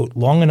on the boat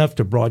long enough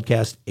to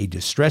broadcast a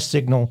distress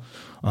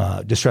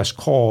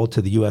call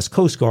to the U.S.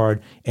 Coast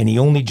Guard, and he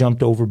only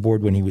jumped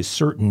overboard when he was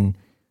certain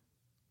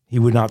he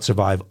would not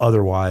survive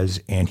otherwise,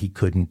 and he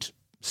couldn't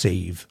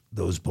save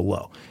those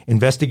below.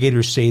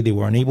 Investigators say they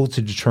were unable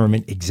to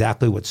determine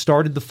exactly what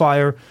started the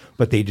fire,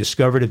 but they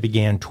discovered it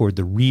began toward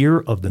the rear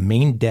of the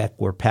main deck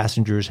where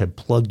passengers had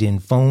plugged in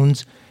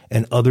phones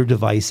and other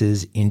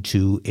devices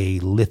into a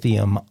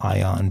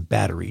lithium-ion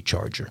battery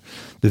charger.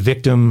 The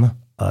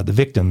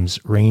victims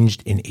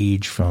ranged in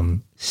age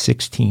from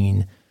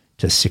 16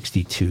 to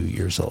 62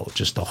 years old.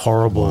 Just a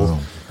horrible,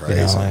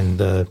 and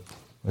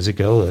where's it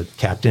go? The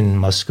captain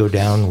must go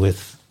down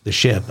with the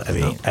ship. I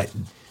mean, I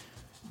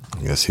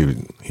guess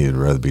he'd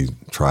rather be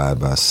tried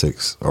by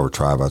 6 or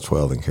tried by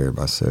 12 than carried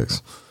by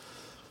 6.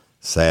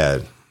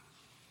 Sad.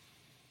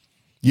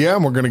 Yeah,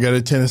 and we're going to go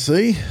to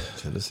Tennessee.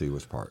 Tennessee,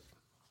 which part?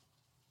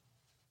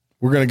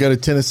 We're going to go to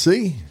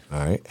Tennessee. All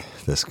right.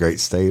 This great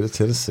state of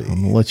Tennessee.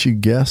 I'm going to let you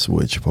guess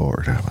which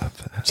part. How about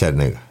that?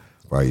 Chattanooga,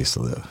 where I used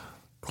to live.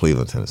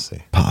 Cleveland,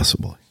 Tennessee.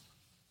 Possibly.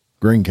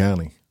 Greene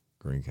County.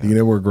 Greene County. Do you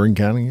know where Greene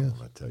County is?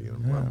 I'll tell you.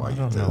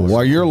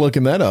 While you're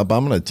looking that up,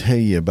 I'm going to tell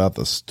you about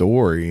the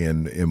story.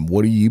 And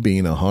Woody, you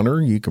being a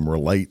hunter, you can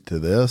relate to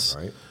this.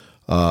 Right.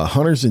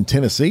 Hunters in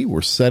Tennessee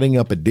were setting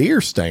up a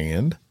deer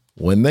stand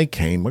when they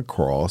came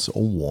across a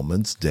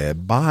woman's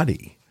dead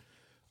body.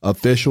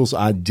 Officials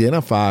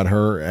identified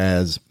her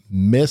as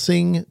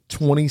missing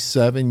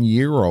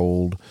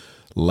 27-year-old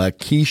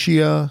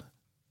Lakeisha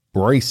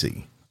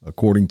Bracey,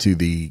 according to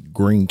the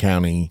Greene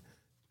County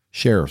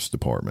Sheriff's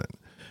Department.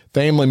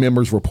 Family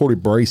members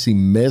reported Bracey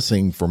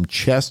missing from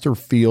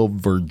Chesterfield,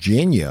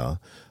 Virginia,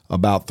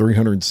 about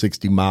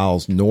 360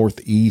 miles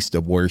northeast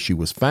of where she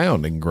was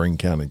found in Greene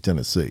County,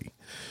 Tennessee.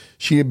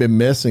 She had been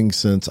missing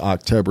since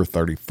October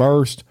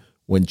 31st,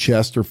 when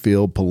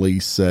Chesterfield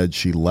police said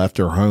she left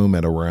her home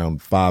at around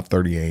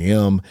 5:30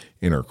 a.m.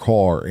 in her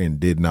car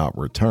and did not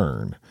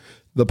return.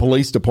 The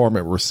police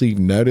department received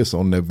notice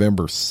on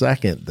November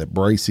 2nd that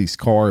Bracey's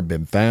car had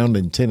been found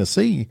in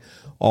Tennessee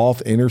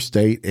off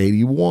Interstate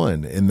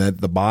 81 and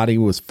that the body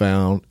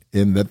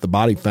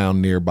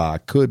found nearby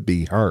could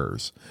be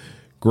hers.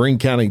 Greene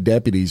County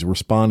deputies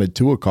responded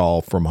to a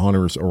call from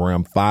hunters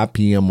around 5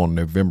 p.m. on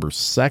November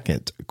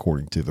 2nd,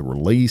 according to the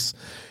release,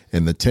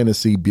 and the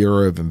Tennessee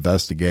Bureau of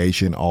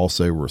Investigation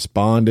also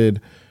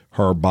responded.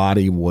 Her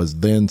body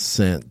was then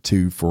sent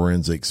to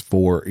forensics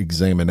for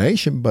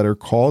examination, but her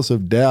cause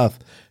of death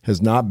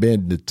has not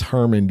been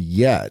determined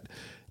yet.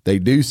 They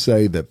do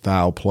say that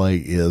foul play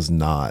is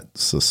not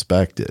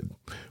suspected,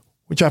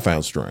 which I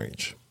found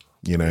strange.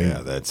 You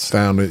know, that's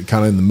found it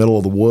kind of in the middle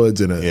of the woods.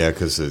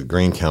 Because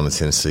Greene County,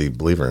 Tennessee,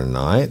 believe it or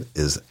not,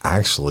 is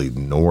actually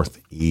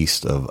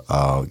northeast of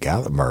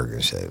Gatlinburg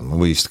and shit.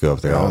 We used to go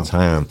up there all the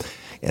time,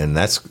 and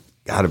that's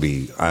got to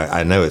be.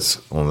 I know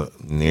it's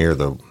near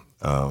the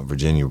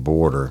Virginia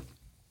border.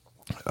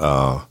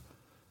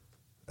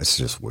 It's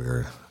just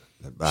weird.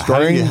 How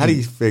do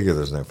you figure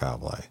there's no foul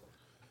play?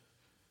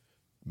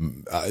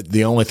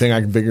 The only thing I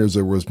can figure is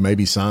there was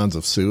maybe signs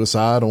of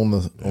suicide on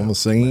the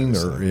scene,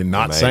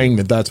 saying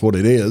that that's what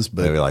it is,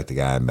 but maybe like the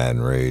guy in Baton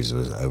Rouge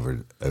was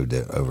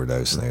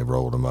overdosed and they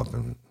rolled him up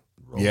and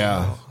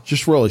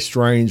just really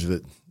strange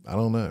that I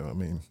don't know. I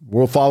mean,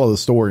 we'll follow the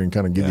story and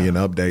kind of give you an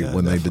update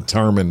when they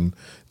determine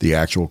the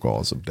actual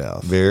cause of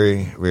death.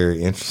 Very,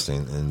 very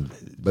interesting.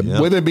 But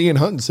with it being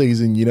hunting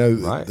season,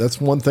 that's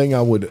one thing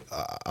I would,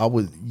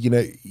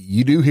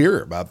 you do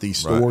hear about these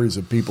stories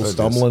of people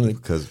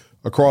stumbling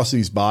across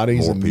these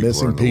bodies and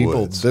missing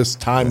people this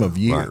time of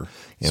year.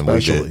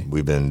 Right. And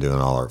we've been doing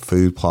all our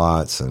food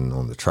plots and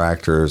on the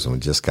tractors, and we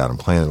just got them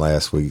planted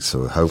last week.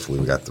 So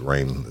hopefully we got the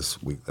rain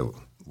this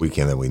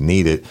weekend that we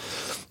needed.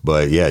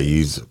 But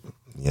you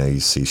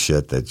see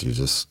shit that you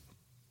just,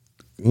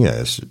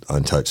 it should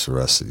untouch the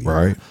rest of the year.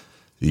 Right.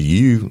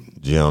 You,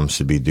 Jim,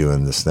 should be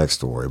doing this next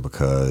story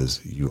because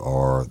you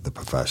are the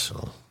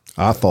professional.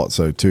 I thought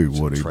so too,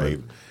 Woody.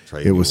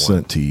 It was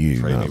sent to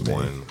you. Trade me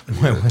one.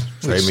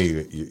 Trade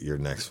me your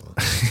next one.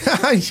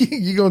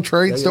 You gonna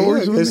trade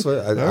stories with me?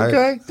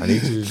 Okay. I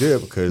need you to do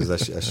it because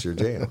that's your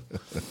jam.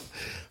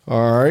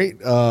 All right.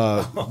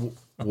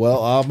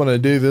 Well, I'm going to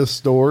do this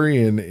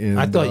story. And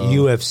I thought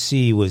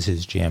UFC was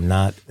his jam,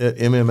 not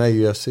MMA,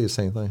 UFC, the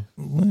same thing.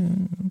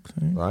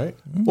 Okay. Right?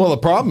 Well, the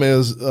problem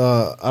is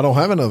I don't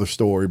have another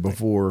story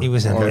before he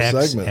was in our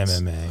ex-MMA.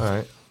 segments. All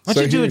right. Why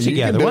don't you do it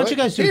together? Why don't you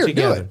guys do it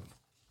together?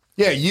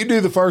 Yeah, you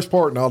do the first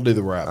part and I'll do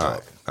the wrap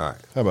up. All right.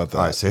 How about that?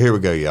 All right, so here we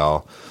go,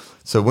 y'all.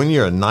 So when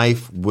you're a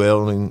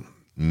knife-wielding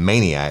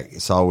maniac,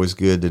 it's always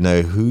good to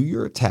know who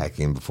you're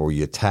attacking before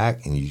you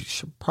attack, and you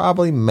should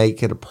probably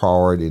make it a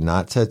priority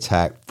not to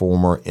attack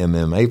former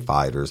MMA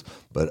fighters,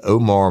 but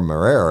Omar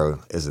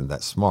Marrero isn't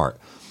that smart.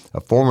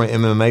 A former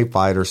MMA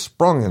fighter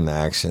sprung into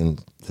action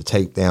to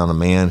take down a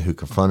man who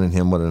confronted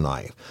him with a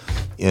knife.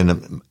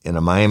 In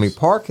a Miami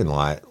parking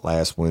lot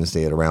last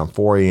Wednesday at around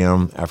 4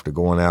 a.m. after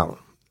going out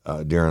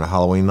during a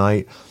Halloween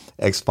night,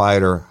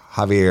 ex-fighter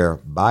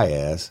Javier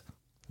Baez,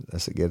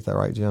 let's get that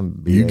right, Jim?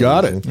 B-A-Z, you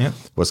got it. Yep.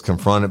 Was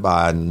confronted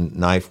by a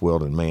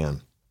knife-wielding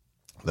man.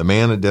 The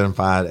man,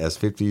 identified as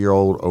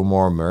 50-year-old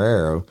Omar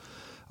Marrero,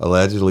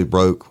 allegedly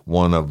broke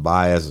one of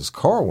Baez's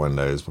car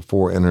windows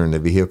before entering the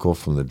vehicle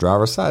from the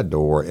driver's side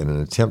door in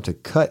an attempt to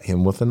cut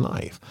him with a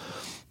knife.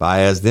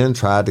 Baez then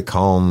tried to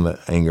calm the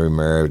angry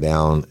Marrero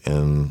down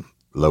and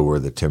lower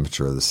the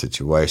temperature of the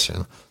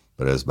situation.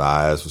 But as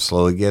Baez was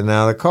slowly getting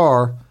out of the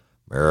car,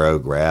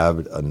 Marrero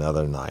grabbed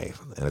another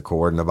knife. And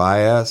according to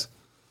Baez,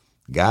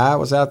 guy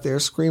was out there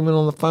screaming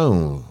on the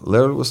phone,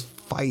 literally was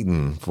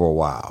fighting for a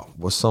while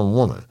with some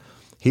woman.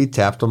 He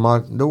tapped on my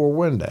door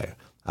window.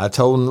 I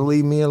told him to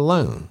leave me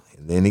alone.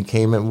 And then he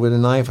came in with a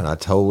knife, and I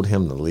told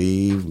him to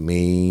leave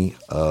me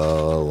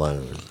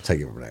alone. Take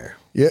it from there.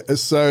 Yeah,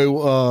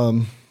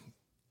 so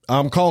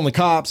I'm calling the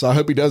cops. I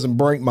hope he doesn't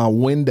break my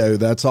window.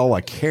 That's all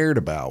I cared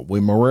about.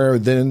 When Marrero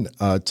then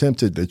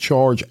attempted to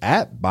charge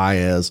at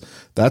Baez,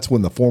 that's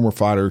when the former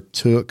fighter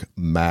took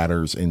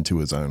matters into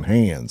his own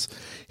hands.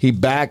 He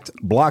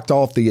blocked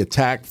off the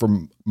attack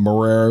from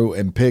Marrero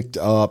and picked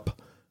up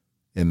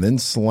and then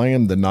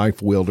slammed the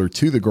knife wielder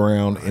to the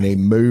ground in a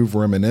move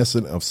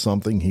reminiscent of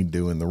something he'd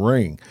do in the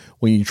ring.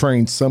 When you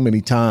train so many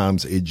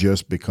times, it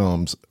just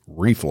becomes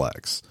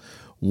reflex.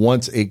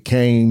 Once it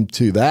came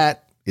to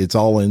that, it's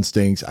all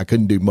instincts. I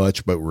couldn't do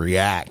much but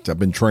react. I've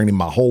been training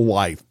my whole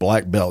life.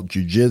 Black belt,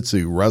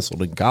 jiu-jitsu,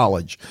 wrestled in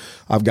college.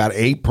 I've got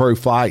 8 pro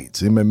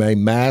fights, MMA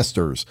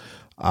masters.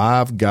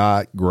 I've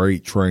got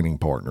great training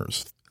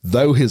partners.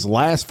 Though his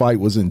last fight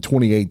was in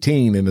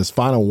 2018 and his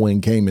final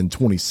win came in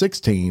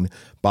 2016,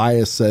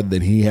 Baez said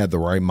that he had the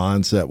right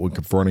mindset when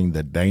confronting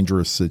the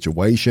dangerous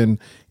situation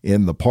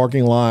in the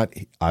parking lot.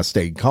 I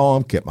stayed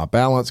calm, kept my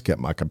balance,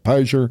 kept my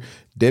composure,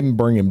 didn't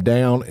bring him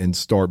down and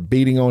start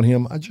beating on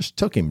him. I just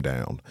took him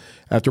down.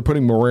 After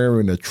putting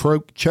Marrero in a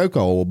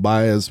chokehold,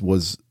 Baez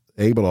was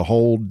able to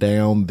hold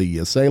down the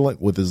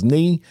assailant with his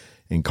knee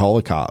and call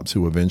the cops,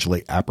 who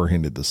eventually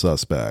apprehended the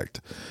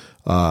suspect.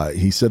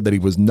 He said that he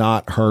was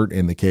not hurt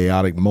in the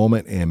chaotic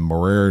moment, and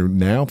Marrero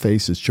now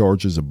faces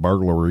charges of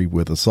burglary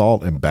with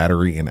assault and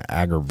battery and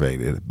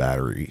aggravated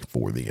battery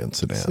for the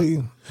incident.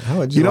 See, how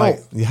would you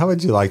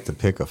like to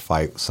pick a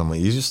fight with someone?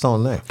 You just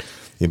don't know.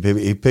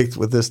 He picked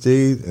with this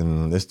dude,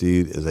 and this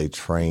dude is a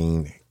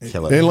trained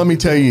killer. And let me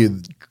tell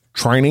you,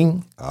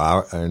 training.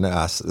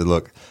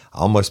 Look, I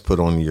almost put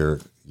on your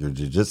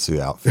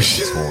jiu-jitsu outfit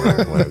this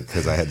morning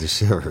because I had the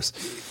shivers.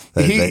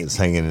 That's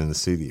hanging in the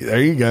studio.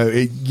 There you go.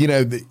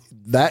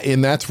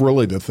 That's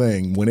really the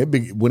thing when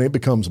it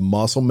becomes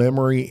muscle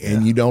memory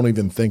and you don't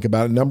even think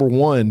about it. Number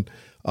one,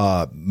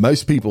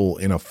 most people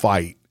in a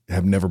fight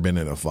have never been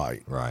in a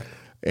fight, right?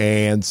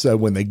 And so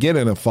when they get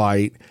in a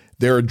fight,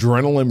 their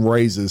adrenaline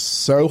raises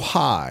so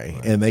high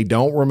and they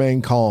don't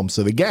remain calm,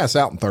 so they gas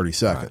out in 30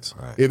 seconds.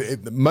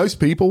 Right. Most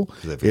people,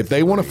 if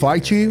they want to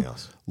fight you,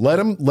 let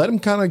them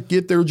kind of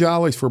get their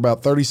jollies for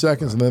about 30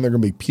 seconds, and then they're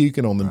going to be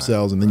puking on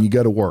themselves, and then you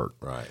go to work.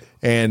 Right.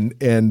 And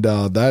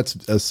that's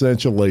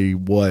essentially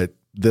what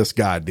this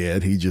guy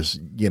did. He just,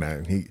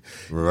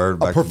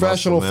 a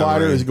professional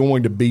fighter is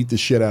going to beat the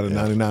shit out of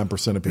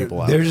 99% of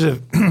people out there.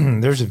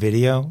 There's a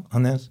video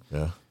on this.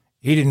 Yeah.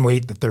 He didn't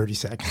wait the 30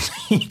 seconds.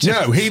 He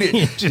didn't.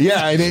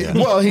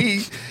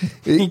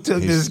 He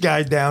took this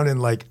guy down in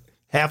like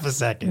half a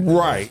second.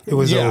 Right. It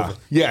was over.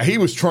 Yeah, he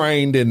was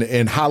trained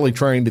and highly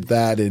trained at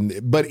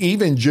that. But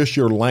even just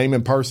your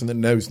layman person that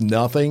knows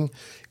nothing,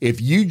 if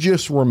you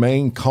just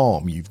remain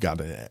calm, you've got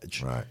an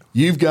edge. Right.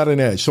 You've got an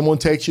edge. Someone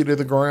takes you to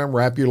the ground,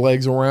 wrap your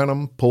legs around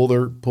them, pull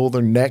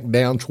their neck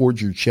down towards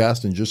your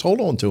chest, and just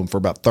hold on to them for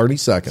about 30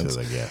 seconds.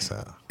 Until they gas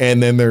out.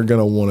 And then they're going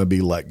to want to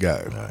be let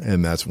go. Right.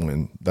 And that's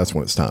when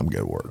it's time to go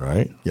to work.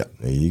 Right. Yeah.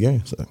 There you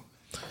go. So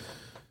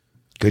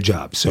good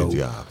job. So good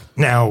job.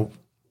 Now,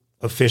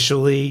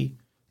 officially,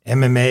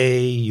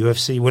 MMA,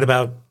 UFC, what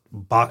about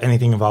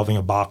anything involving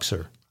a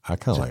boxer? I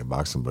kind of like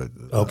boxing, but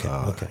Okay.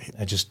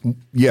 I just need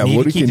Woody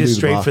to keep can do this the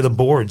straight for boxing. the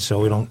board so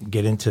we don't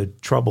get into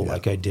trouble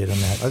like I did on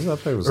I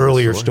thought it was a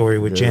earlier good story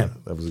with Jim.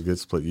 That was a good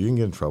split. You didn't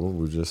get in trouble.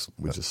 We just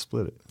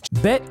split it.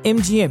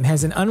 BetMGM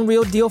has an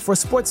unreal deal for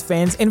sports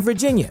fans in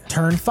Virginia.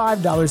 Turn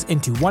 $5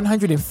 into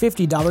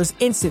 $150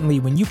 instantly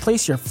when you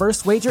place your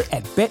first wager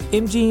at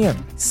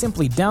BetMGM.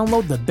 Simply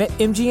download the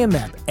BetMGM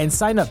app and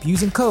sign up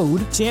using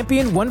code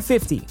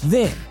Champion150.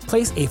 Then,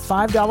 place a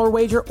 $5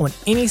 wager on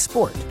any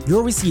sport.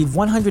 You'll receive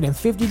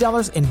 $150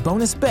 in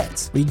bonus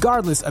bets,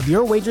 regardless of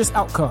your wager's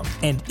outcome.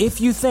 And if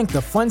you think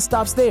the fun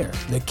stops there,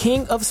 the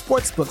king of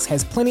sportsbooks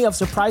has plenty of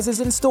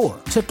surprises in store.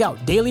 Check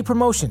out daily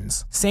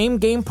promotions,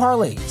 same-game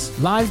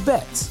parlays, live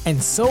bets,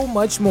 and so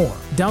much more.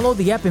 Download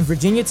the app in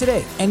Virginia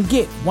today and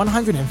get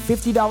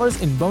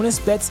 $150 in bonus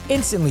bets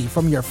instantly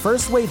from your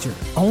first wager.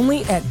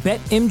 Only at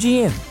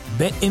BetMGM.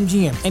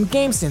 BetMGM and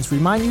GameSense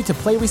remind you to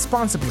play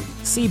responsibly.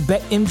 See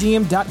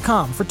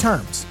BetMGM.com for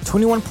terms.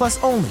 21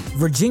 plus only.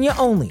 Virginia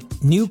only.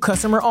 New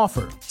customer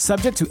offer.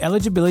 Subject to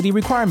eligibility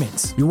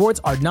requirements.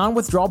 Rewards are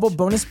non-withdrawable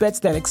bonus bets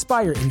that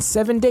expire in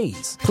 7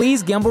 days.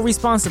 Please gamble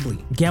responsibly.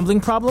 Gambling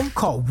problem?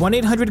 Call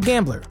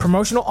 1-800-GAMBLER.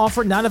 Promotional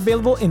offer not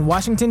available in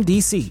Washington,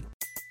 D.C.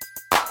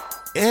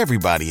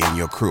 Everybody in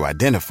your crew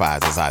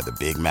identifies as either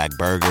Big Mac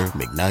Burger,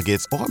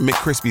 McNuggets, or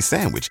McCrispy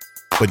Sandwich.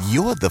 But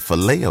you're the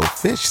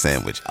Filet-O-Fish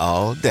Sandwich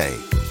all day.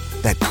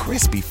 That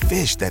crispy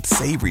fish, that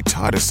savory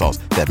tartar sauce,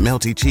 that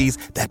melty cheese,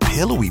 that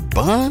pillowy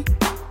bun.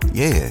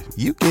 Yeah,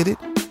 you get it.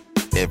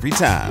 Every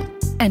time.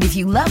 And if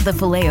you love the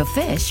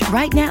Filet-O-Fish,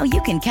 right now you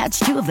can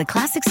catch 2 of the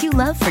classics you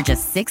love for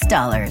just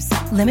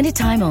 $6. Limited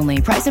time only.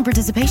 Price and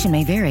participation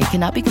may vary.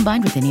 Cannot be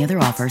combined with any other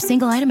offer.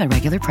 Single item at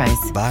regular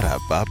price.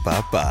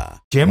 Ba-da-ba-ba-ba.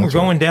 Jim, we're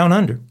going down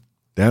under.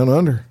 Down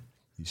under.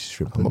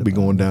 I'm going to be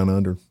going down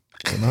under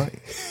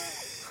tonight.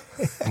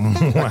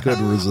 I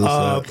couldn't resist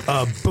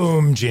that.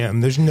 Boom,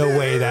 Jim. There's no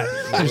way that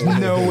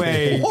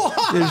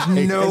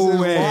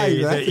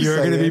you're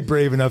going to be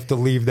brave enough to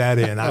leave that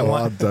in. I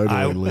want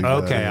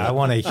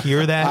to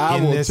hear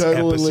that in this episode.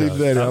 I will totally leave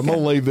that in. I'm going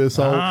to leave this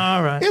on.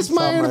 All right. It's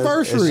my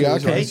anniversary.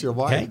 It's your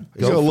wife.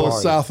 Go a little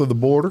south of the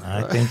border.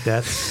 I think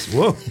that's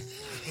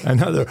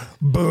another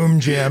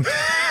boom, Jim.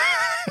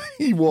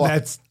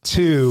 That's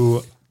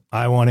 2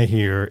 I want to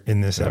hear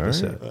in this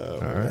episode.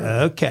 All right.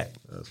 Okay.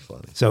 That's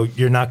funny. So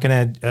you're not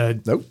going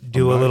to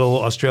do a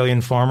little Australian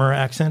farmer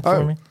accent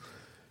for me?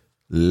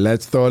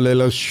 Let's throw a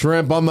little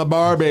shrimp on the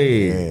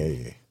Barbie.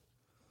 Hey.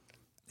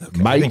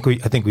 Okay. I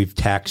think we've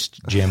taxed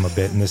Jim a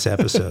bit in this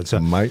episode. So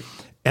Mike.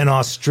 An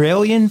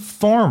Australian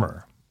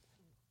farmer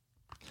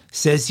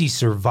says he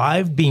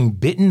survived being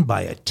bitten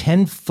by a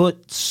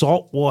 10-foot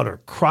saltwater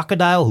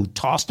crocodile who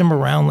tossed him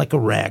around like a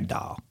rag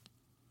doll.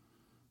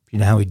 You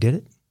know how he did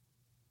it?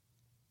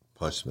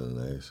 Punched him in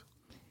the nose.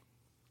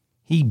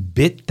 He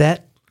bit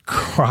that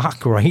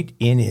croc right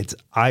in its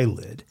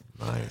eyelid.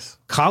 Nice.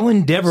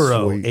 Colin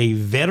Devereaux, a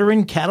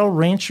veteran cattle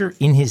rancher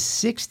in his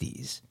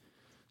 60s,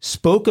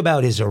 spoke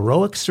about his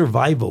heroic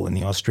survival in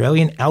the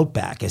Australian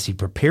outback as he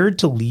prepared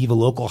to leave a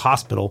local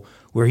hospital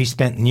where he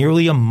spent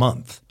nearly a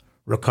month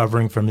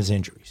recovering from his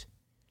injuries.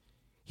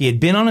 He had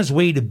been on his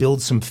way to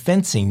build some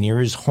fencing near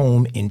his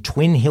home in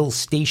Twin Hill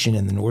Station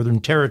in the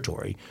Northern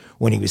Territory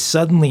when he was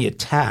suddenly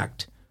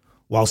attacked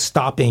while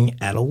stopping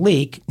at a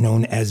lake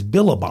known as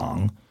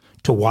Billabong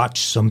to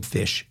watch some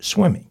fish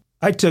swimming.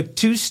 I took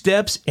 2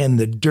 steps and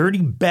the dirty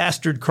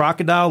bastard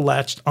crocodile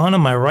latched onto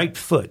my right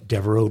foot,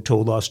 Devereaux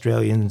told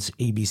Australians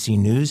ABC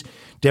News.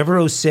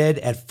 Devereaux said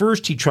at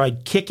first he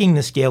tried kicking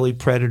the scaly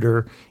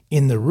predator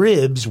in the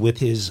ribs with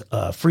his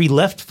free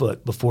left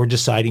foot before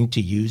deciding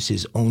to use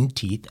his own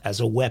teeth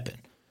as a weapon.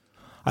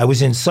 I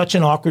was in such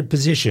an awkward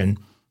position,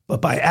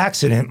 but by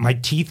accident my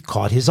teeth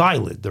caught his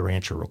eyelid, the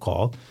rancher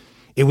recalled.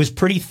 It was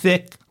pretty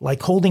thick,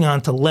 like holding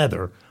on to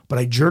leather, but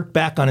I jerked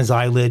back on his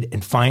eyelid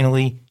and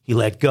finally he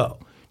let go.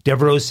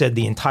 Devereaux said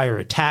the entire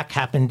attack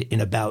happened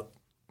in about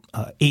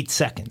 8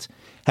 seconds.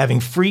 Having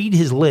freed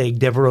his leg,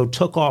 Devereaux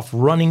took off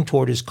running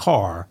toward his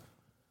car,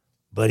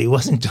 but he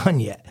wasn't done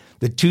yet.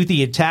 The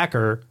toothy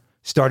attacker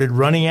started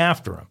running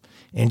after him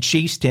and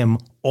chased him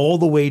all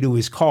the way to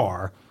his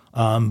car,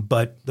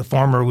 but the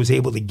farmer was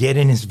able to get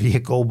in his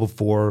vehicle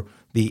before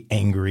the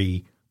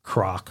angry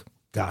croc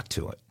got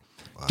to it.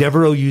 Wow.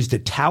 Devereaux used a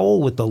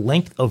towel with the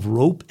length of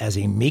rope as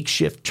a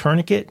makeshift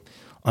tourniquet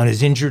on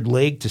his injured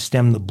leg to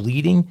stem the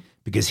bleeding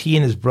because he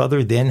and his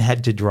brother then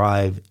had to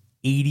drive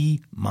 80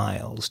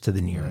 miles to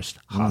the nearest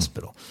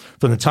hospital.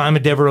 From the time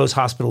of Devereaux's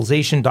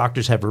hospitalization,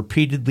 doctors have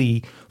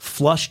repeatedly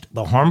flushed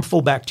the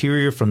harmful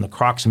bacteria from the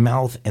croc's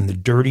mouth and the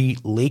dirty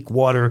lake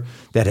water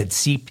that had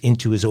seeped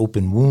into his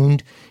open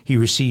wound. He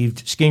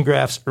received skin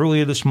grafts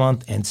earlier this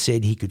month and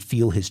said he could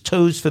feel his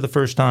toes for the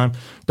first time.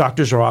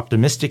 Doctors are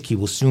optimistic he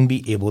will soon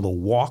be able to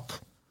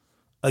walk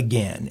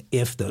again.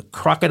 If the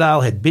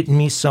crocodile had bitten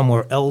me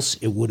somewhere else,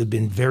 it would have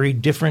been very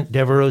different,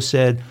 Devereaux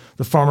said.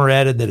 The farmer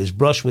added that his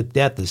brush with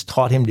death has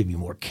taught him to be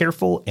more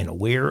careful and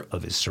aware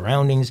of his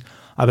surroundings.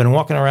 I've been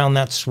walking around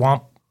that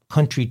swamp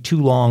country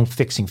too long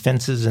fixing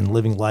fences and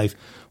living life,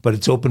 but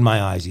it's opened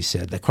my eyes, he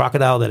said. The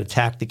crocodile that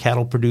attacked the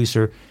cattle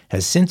producer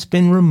has since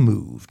been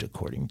removed,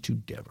 according to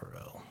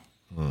Devereaux.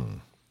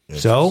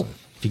 So,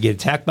 if you get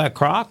attacked by a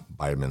croc,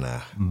 Bite him in the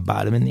eye.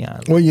 bite him in the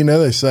eye. Well,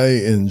 they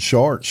say in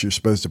sharks you're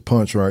supposed to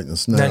punch right in the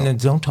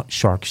snout. No,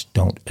 sharks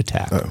don't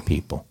attack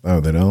people.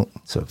 Oh, they don't?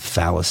 It's a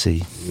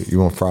fallacy. You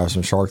want to fry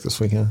some shark this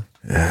weekend?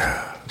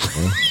 A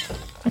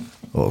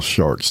little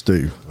shark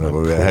stew.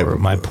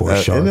 My poor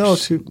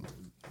sharks.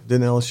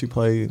 Didn't LSU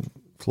play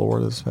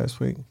Florida this past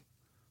week?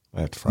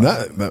 I have to fry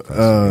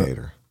some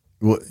gator.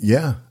 Well,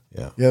 yeah.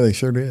 Yeah, they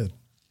sure did.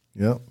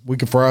 Yeah, we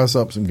could fry us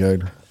up some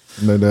gator.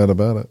 No doubt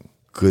about it.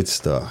 Good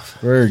stuff.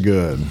 Very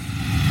good.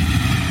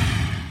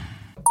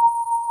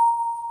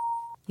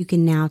 You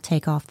can now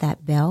take off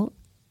that belt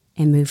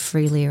and move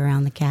freely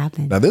around the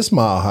cabin. Now, this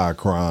mile-high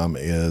crime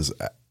is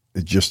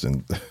just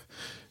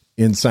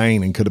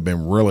insane and could have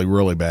been really,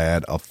 really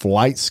bad. A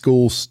flight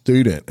school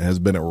student has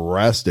been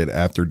arrested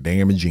after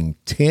damaging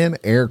 10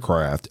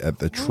 aircraft at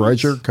the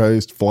Treasure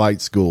Coast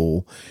Flight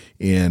School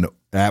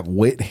at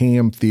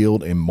Whitham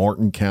Field in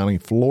Martin County,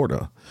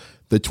 Florida.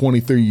 The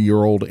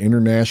 23-year-old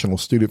international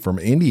student from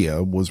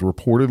India was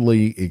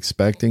reportedly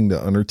expecting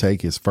to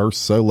undertake his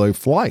first solo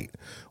flight.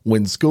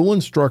 When school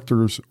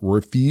instructors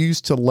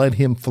refused to let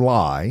him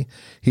fly,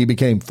 he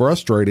became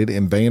frustrated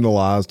and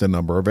vandalized a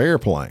number of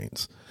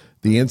airplanes.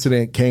 The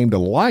incident came to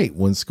light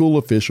when school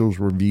officials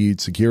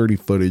reviewed security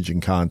footage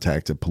and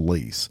contacted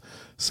police.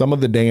 Some of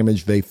the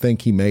damage they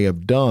think he may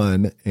have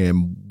done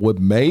and would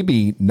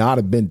maybe not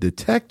have been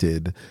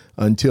detected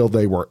until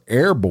they were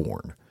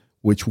airborne,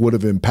 which would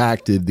have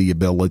impacted the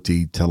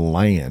ability to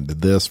land.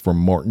 This from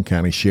Martin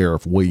County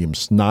Sheriff William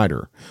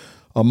Snyder.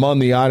 Among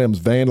the items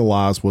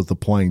vandalized was the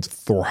plane's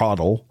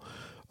throttle,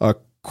 a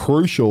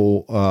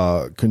crucial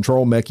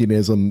control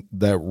mechanism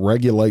that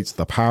regulates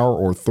the power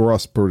or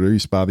thrust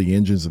produced by the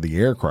engines of the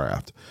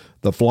aircraft.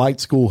 The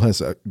flight school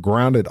has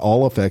grounded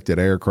all affected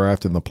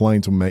aircraft, and the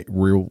planes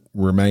will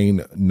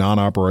remain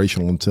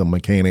non-operational until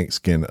mechanics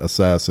can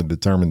assess and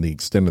determine the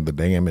extent of the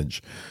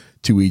damage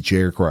to each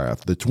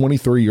aircraft. The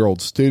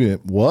 23-year-old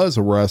student was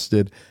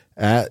arrested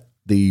at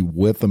the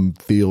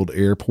Whitham Field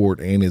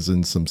Airport and is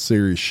in some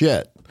serious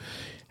shit.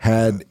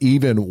 Had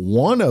even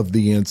one of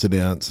the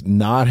incidents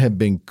not have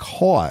been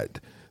caught,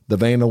 the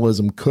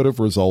vandalism could have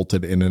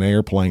resulted in an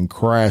airplane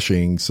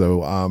crashing.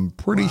 So I'm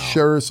pretty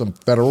sure some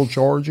federal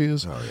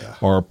charges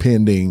are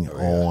pending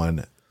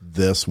on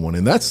this one.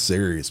 And that's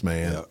serious,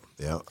 man.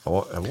 Yeah.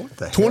 What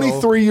the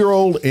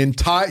 23-year-old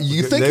entitled.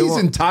 You think he's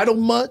entitled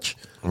much?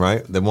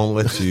 Right? They won't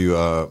let you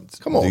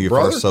Come on, do your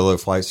brother. first solo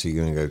flight, so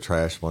you're going to go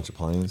trash a bunch of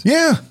planes?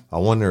 Yeah. I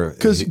wonder.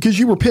 Because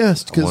you were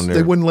pissed because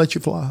they wouldn't let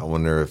you fly. I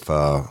wonder if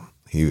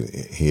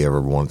he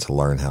ever wanted to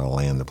learn how to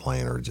land the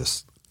plane or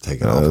just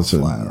take it off and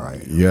fly,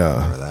 right? Yeah.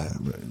 Remember that?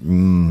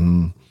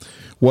 Mm-hmm.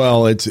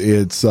 Well, it's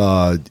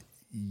that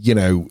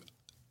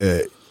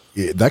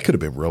could have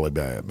been really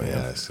bad, man.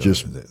 Yeah, so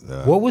just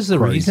what was the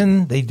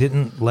reason they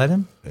didn't let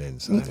him? They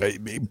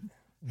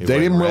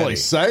didn't really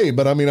say,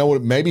 but I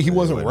mean, maybe he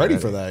wasn't ready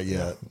for that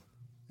yet.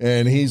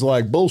 And he's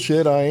like,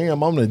 bullshit, I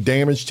am. I'm going to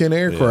damage 10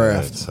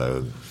 aircraft.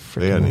 So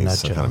they need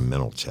some kind of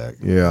mental check.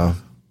 Yeah.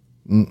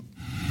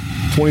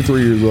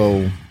 23 years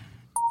old.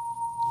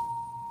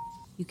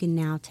 You can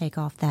now take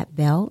off that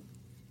belt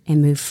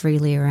and move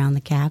freely around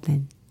the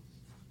cabin.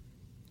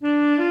 Ooh,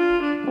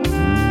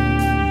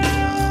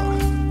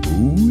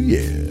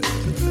 yeah.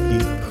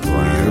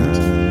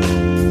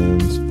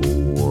 Crimes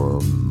for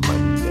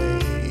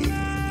Monday.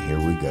 And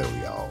here we go,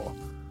 y'all.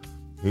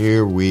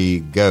 Here we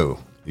go.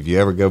 If you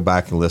ever go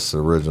back and listen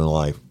to original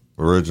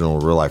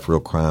real life, real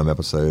crime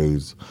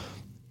episodes,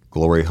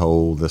 Glory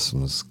Hole, this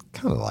one's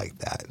kind of like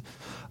that.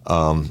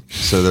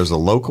 So there's a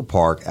local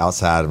park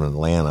outside of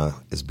Atlanta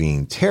is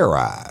being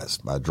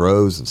terrorized by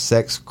droves of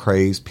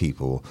sex-crazed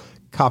people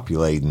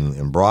copulating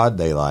in broad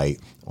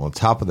daylight on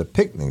top of the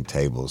picnic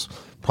tables,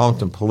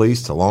 prompting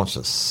police to launch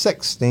a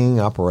sex sting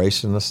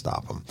operation to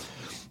stop them.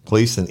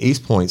 Police in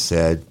East Point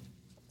said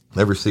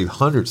they've received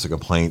hundreds of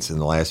complaints in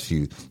the last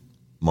few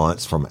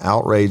months from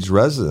outraged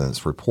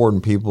residents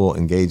reporting people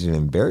engaging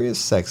in various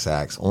sex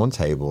acts on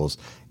tables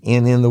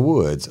and in the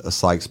woods of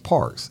Sykes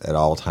Parks at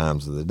all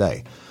times of the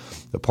day.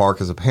 The park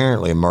has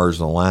apparently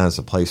emerged online as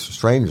a place for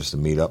strangers to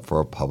meet up for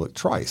a public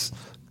tryst,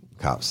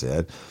 cops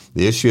said.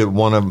 The issue at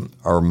one of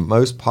our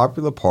most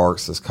popular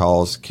parks has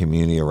caused the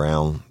community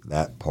around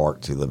that park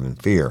to live in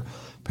fear.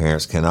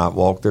 Parents cannot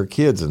walk their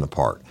kids in the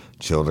park.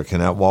 Children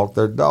cannot walk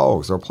their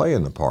dogs or play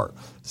in the park.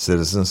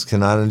 Citizens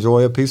cannot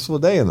enjoy a peaceful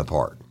day in the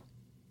park.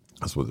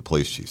 That's what the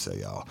police chief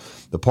say, y'all.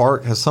 The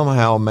park has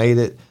somehow made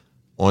it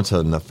onto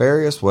a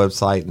nefarious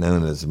website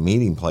known as a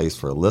meeting place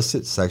for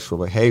illicit sexual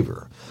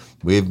behavior.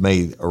 We have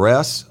made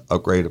arrests,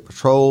 upgraded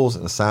patrols,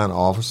 and assigned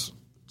officers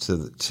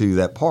to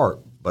that park,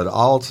 but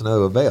all to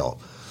no avail.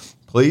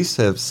 Police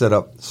have set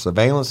up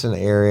surveillance in the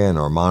area and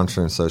are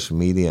monitoring social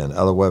media and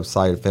other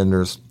website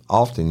offenders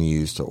often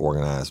used to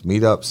organize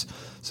meetups.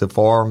 So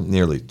far,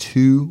 nearly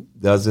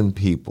 24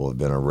 people have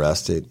been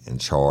arrested and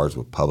charged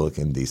with public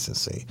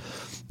indecency.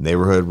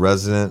 Neighborhood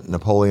resident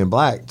Napoleon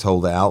Black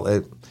told the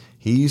outlet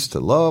he used to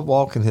love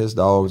walking his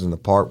dogs in the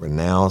park, but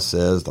now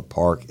says the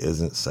park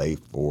isn't safe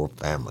for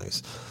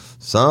families.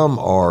 Some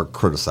are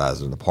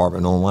criticizing the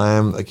department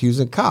online,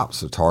 accusing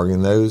cops of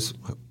targeting those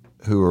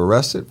who were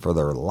arrested for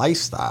their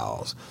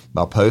lifestyles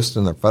by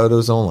posting their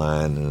photos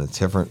online in an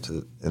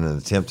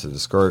attempt to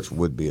discourage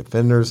would-be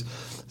offenders.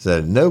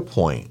 Said at no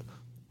point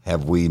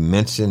have we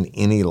mentioned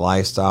any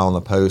lifestyle in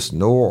the post,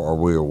 nor are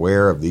we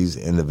aware of these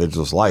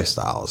individuals'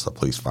 lifestyles. The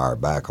police fired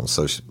back on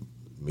social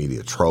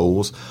media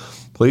trolls.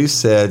 Police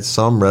said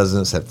some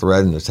residents have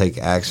threatened to take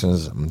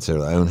actions into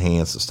their own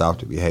hands to stop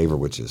the behavior,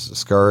 which is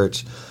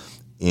discouraged.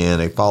 In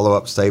a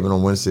follow-up statement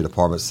on Wednesday, the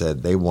department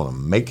said they want to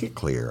make it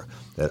clear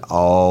that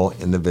all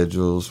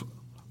individuals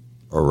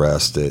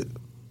arrested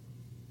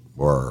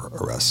were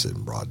arrested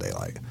in broad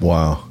daylight.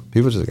 Wow.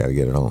 People just got to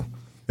get it on.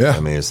 Yeah. I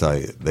mean, it's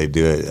like they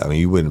do it. I mean,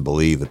 you wouldn't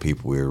believe the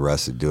people we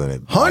arrested doing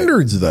it.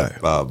 Hundreds,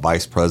 though.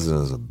 Vice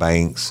presidents of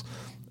banks,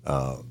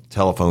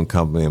 telephone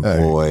company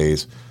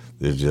employees.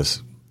 They're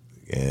just,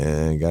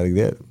 got to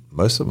get it.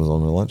 Most of them was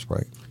on their lunch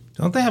break.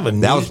 Don't they have a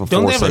don't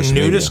they have a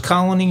nudist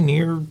colony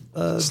near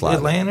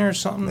Atlanta or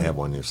something? They have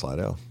one near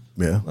Slidell.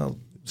 Yeah. Well,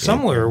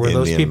 somewhere where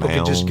those people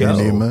could just go.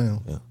 Indian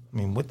Mound. Yeah. I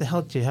mean, what the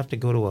hell do you have to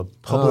go to a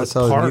public that's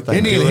all you park? think.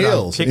 Indian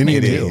Hills.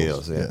 Indian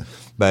Hills, yeah.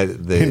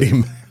 But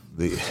the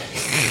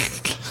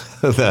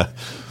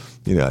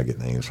I get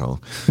names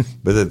wrong.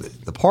 But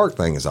the park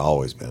thing has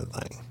always been a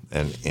thing.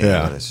 And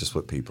it's just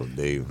what people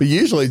do. But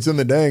usually it's in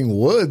the dang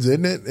woods,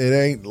 isn't it? It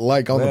ain't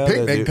like on the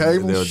picnic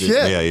table.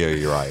 Shit. Yeah,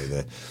 you're right.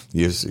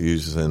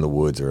 Usually in the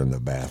woods or in the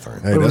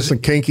bathroom. Hey, that's a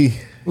kinky.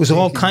 It was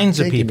all kinds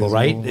of people,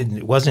 right?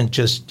 It wasn't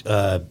just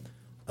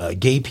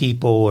gay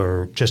people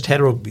or just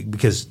hetero,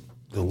 because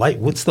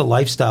what's the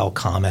lifestyle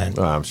comment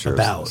I'm sure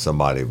about?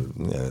 Somebody,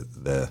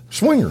 the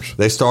Swingers.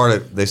 They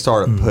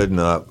started putting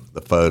up the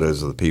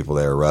photos of the people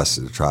they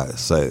arrested to try to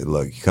say,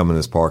 look, you come in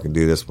this park and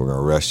do this, we're going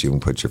to arrest you and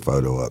put your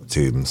photo up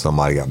too. And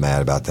somebody got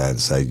mad about that and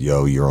said,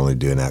 yo, you're only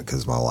doing that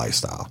because of my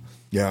lifestyle.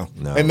 Yeah.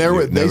 No, and they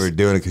were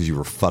doing it because you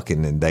were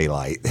fucking in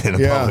daylight in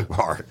a public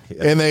park.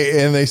 Yeah. And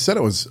they said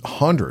it was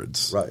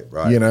hundreds.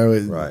 Right. You know,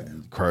 right.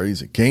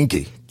 Crazy.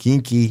 Kinky.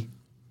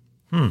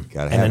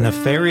 Gotta have And a it.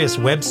 nefarious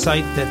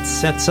website that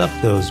sets up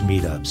those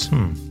meetups.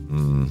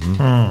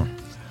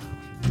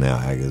 Now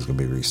Aga's going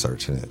to be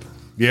researching it.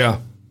 Yeah.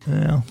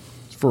 Yeah.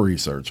 It's for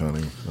research,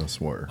 honey. I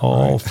swear.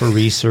 All for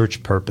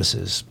research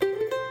purposes.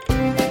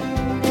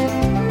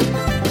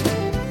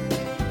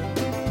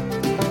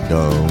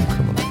 Dumb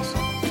criminals.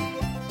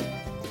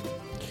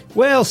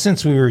 Well,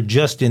 since we were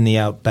just in the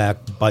outback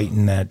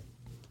biting that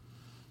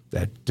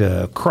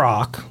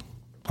croc,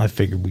 I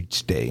figured we'd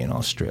stay in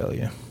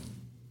Australia,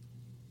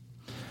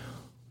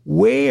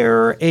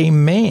 where a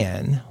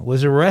man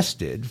was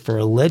arrested for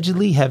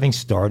allegedly having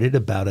started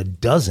about a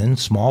dozen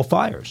small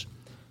fires.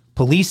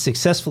 Police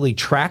successfully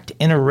tracked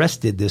and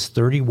arrested this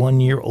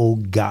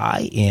 31-year-old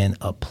guy in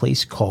a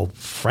place called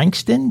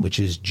Frankston, which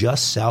is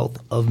just south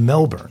of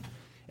Melbourne.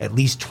 At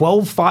least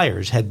 12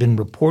 fires had been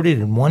reported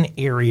in one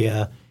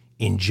area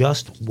in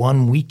just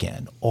one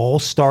weekend, all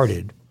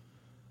started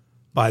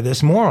by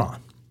this moron.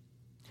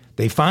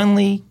 They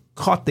finally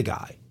caught the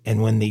guy,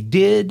 and when they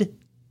did,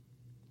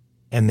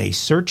 and they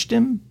searched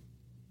him,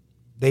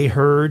 they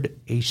heard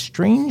a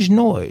strange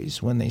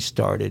noise when they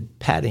started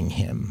patting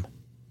him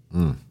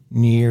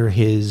near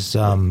his He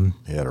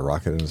had a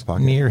rocket in his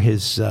pocket. near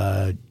his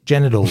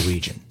genital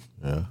region.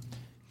 Yeah.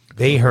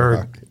 They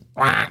heard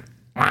Had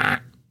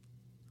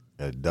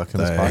a duck in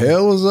his The pocket.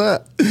 hell was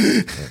that?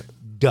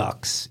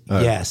 ducks.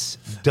 Yes,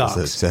 ducks.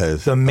 It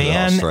says The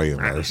man, Australian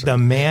version. the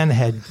man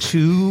had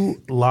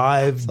two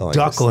live Oh,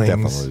 ducklings.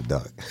 Definitely a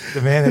duck.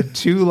 The man had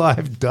two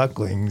live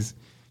ducklings.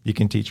 You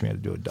can teach me how to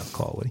do a duck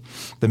call, Woody.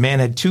 The man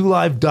had two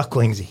live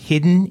ducklings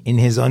hidden in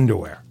his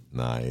underwear.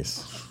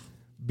 Nice.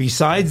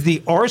 Besides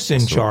the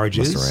arson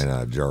charges, Must have ran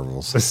out of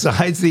gerbils.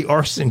 besides the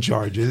arson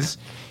charges,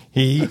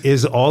 he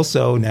is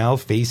also now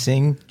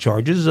facing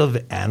charges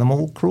of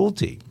animal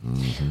cruelty,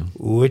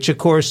 which, of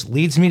course,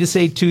 leads me to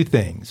say two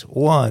things.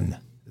 One,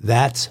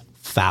 that's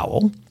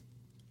foul.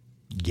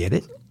 Get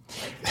it?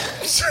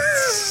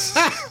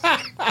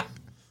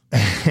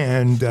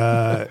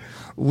 And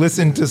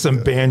listen to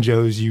some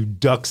banjos, you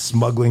duck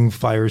smuggling,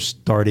 fire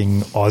starting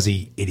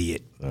Aussie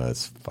idiot.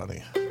 That's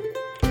funny.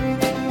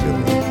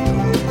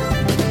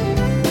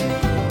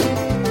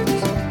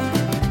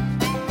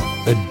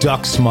 The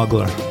duck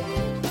smuggler.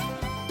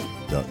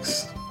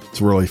 Ducks,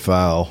 It's really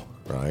foul.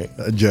 right?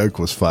 That joke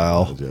was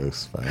foul.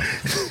 Jokes.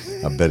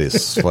 I bet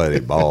his sweaty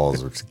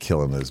balls were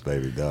killing those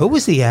baby ducks. Who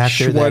was the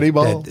actor Sweaty that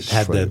balls?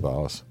 had Sweaty the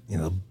balls.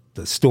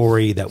 the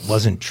story that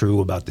wasn't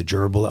true about the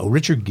gerbil? Oh,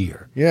 Richard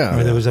Gere. Yeah.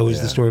 Remember there was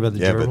always the story about the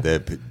Yeah, gerbil? but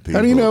that people,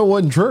 How do you know it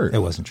wasn't true? It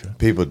wasn't true.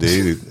 people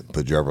do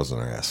put gerbils in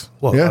their ass?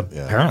 Well, Yeah.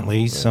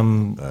 apparently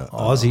some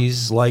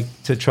Aussies like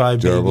to try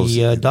gerbils,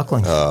 baby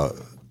ducklings.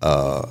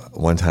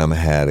 One time I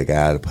had a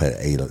guy to put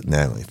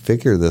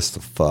figure this the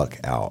fuck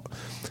out.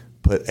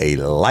 Put a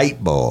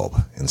light bulb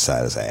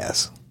inside his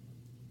ass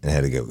and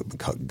had to go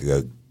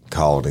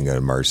called and go to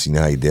emergency. You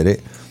know how he did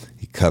it?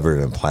 He covered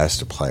it in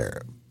plaster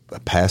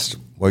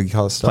what do you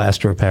call it stuff?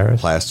 Plaster of Paris.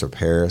 Plaster of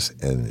Paris,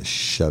 and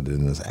shoved it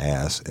in his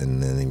ass,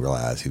 and then he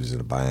realized he was in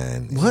a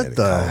bind. What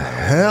the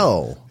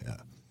hell?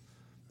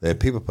 Yeah.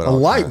 People put a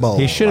light bulb.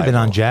 He should have been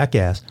on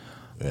Jackass.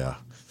 Yeah.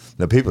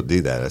 No, people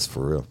do that. That's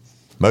for real.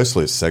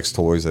 Mostly it's sex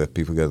toys that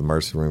people go to the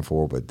emergency room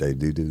for, but they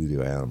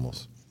do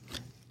animals.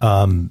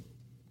 I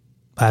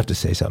have to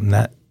say something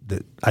that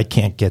I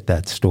can't get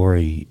that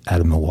story out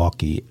of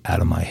Milwaukee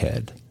out of my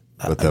head.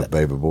 With that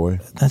baby boy?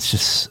 That's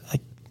just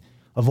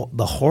of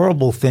the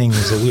horrible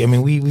things that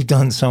we've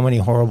done so many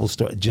horrible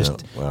stories.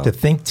 Just to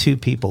think two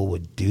people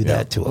would do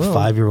that to a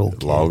 5-year-old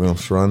kid.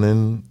 Logan's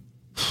running,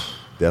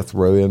 death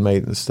row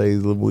inmate in the state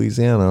of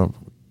Louisiana,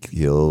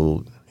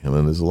 killed him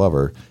and his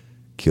lover,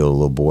 killed a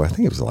little boy. I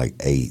think it was like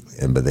 8,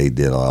 but they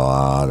did a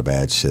lot of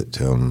bad shit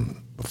to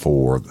him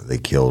before they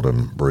killed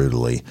him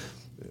brutally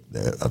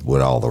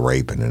with all the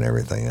raping and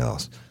everything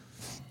else.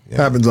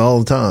 Happens all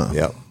the time.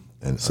 Yep.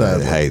 And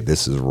hey,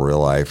 this is real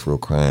life, real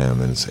crime,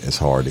 and it's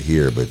hard to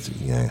hear, but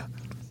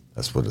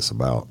that's what it's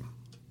about.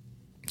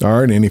 All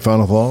right, any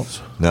final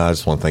thoughts? No, I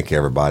just want to thank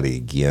everybody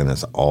again,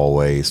 as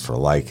always, for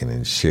liking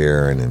and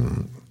sharing,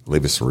 and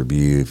leave us a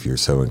review if you're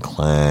so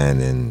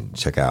inclined, and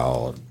check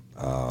out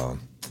all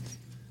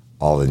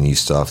the new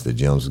stuff that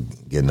Jim's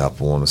getting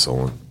up on us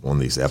on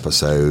these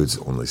episodes,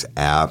 on these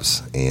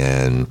apps,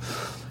 and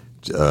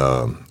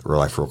Real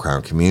Life Real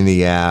Crime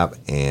Community app,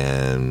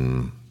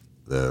 and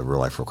the Real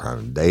Life Real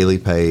Crime Daily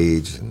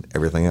page, and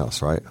everything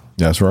else, right?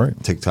 That's right.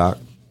 TikTok.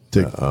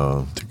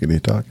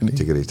 Tickety-tock.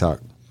 Tickety-tock.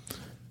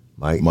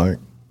 Mike.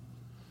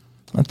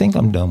 I think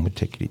I'm done with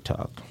Tickety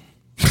Talk.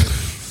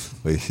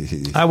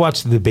 I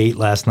watched the debate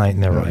last night,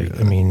 and they're right.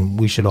 I mean,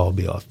 we should all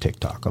be off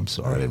TikTok. I'm I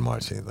sorry. didn't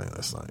watch anything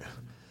last night.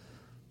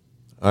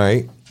 All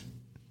right.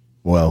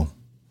 Well,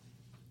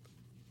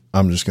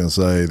 I'm just going to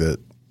say that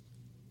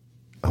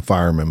a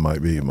fireman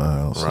might be at my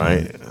house.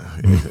 Right.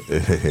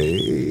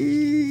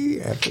 Hey,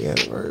 happy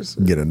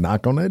anniversary. Get a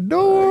knock on that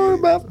door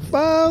about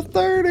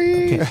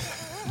 5:30. Okay.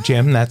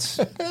 Jim, that's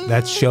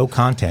show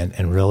content,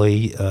 and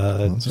really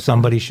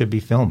somebody should be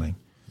filming.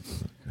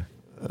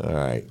 All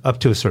right. Up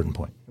to a certain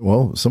point.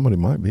 Well, somebody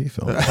might be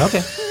filming.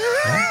 Okay.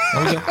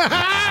 There we go.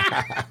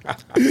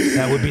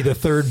 That would be the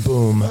third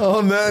boom.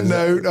 On that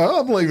note,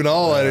 I'm leaving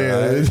all that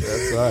in.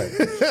 That's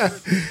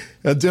right.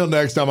 Until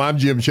next time, I'm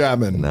Jim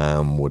Chapman. And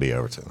I'm Woody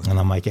Overton. And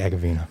I'm Mike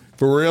Agavino.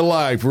 For Real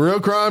Life, Real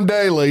Crime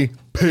Daily,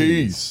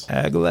 peace.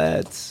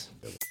 Aglets.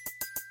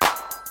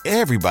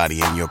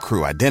 Everybody in your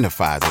crew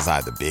identifies as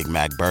either Big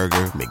Mac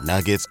Burger,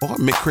 McNuggets, or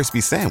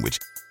McCrispy Sandwich.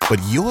 But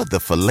you're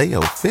the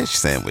Filet-O-Fish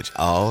Sandwich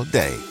all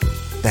day.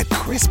 That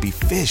crispy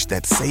fish,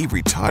 that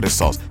savory tartar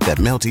sauce, that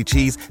melty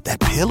cheese, that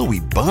pillowy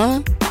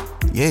bun.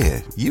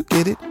 Yeah, you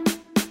get it.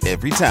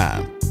 Every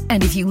time.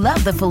 And if you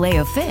love the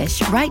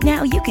Filet-O-Fish, right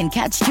now you can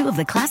catch 2 of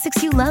the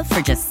classics you love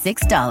for just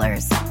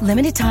 $6.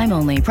 Limited time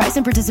only. Price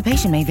and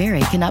participation may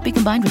vary. Cannot be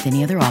combined with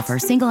any other offer.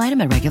 Single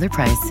item at regular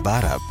price.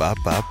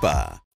 Ba-da-ba-ba-ba.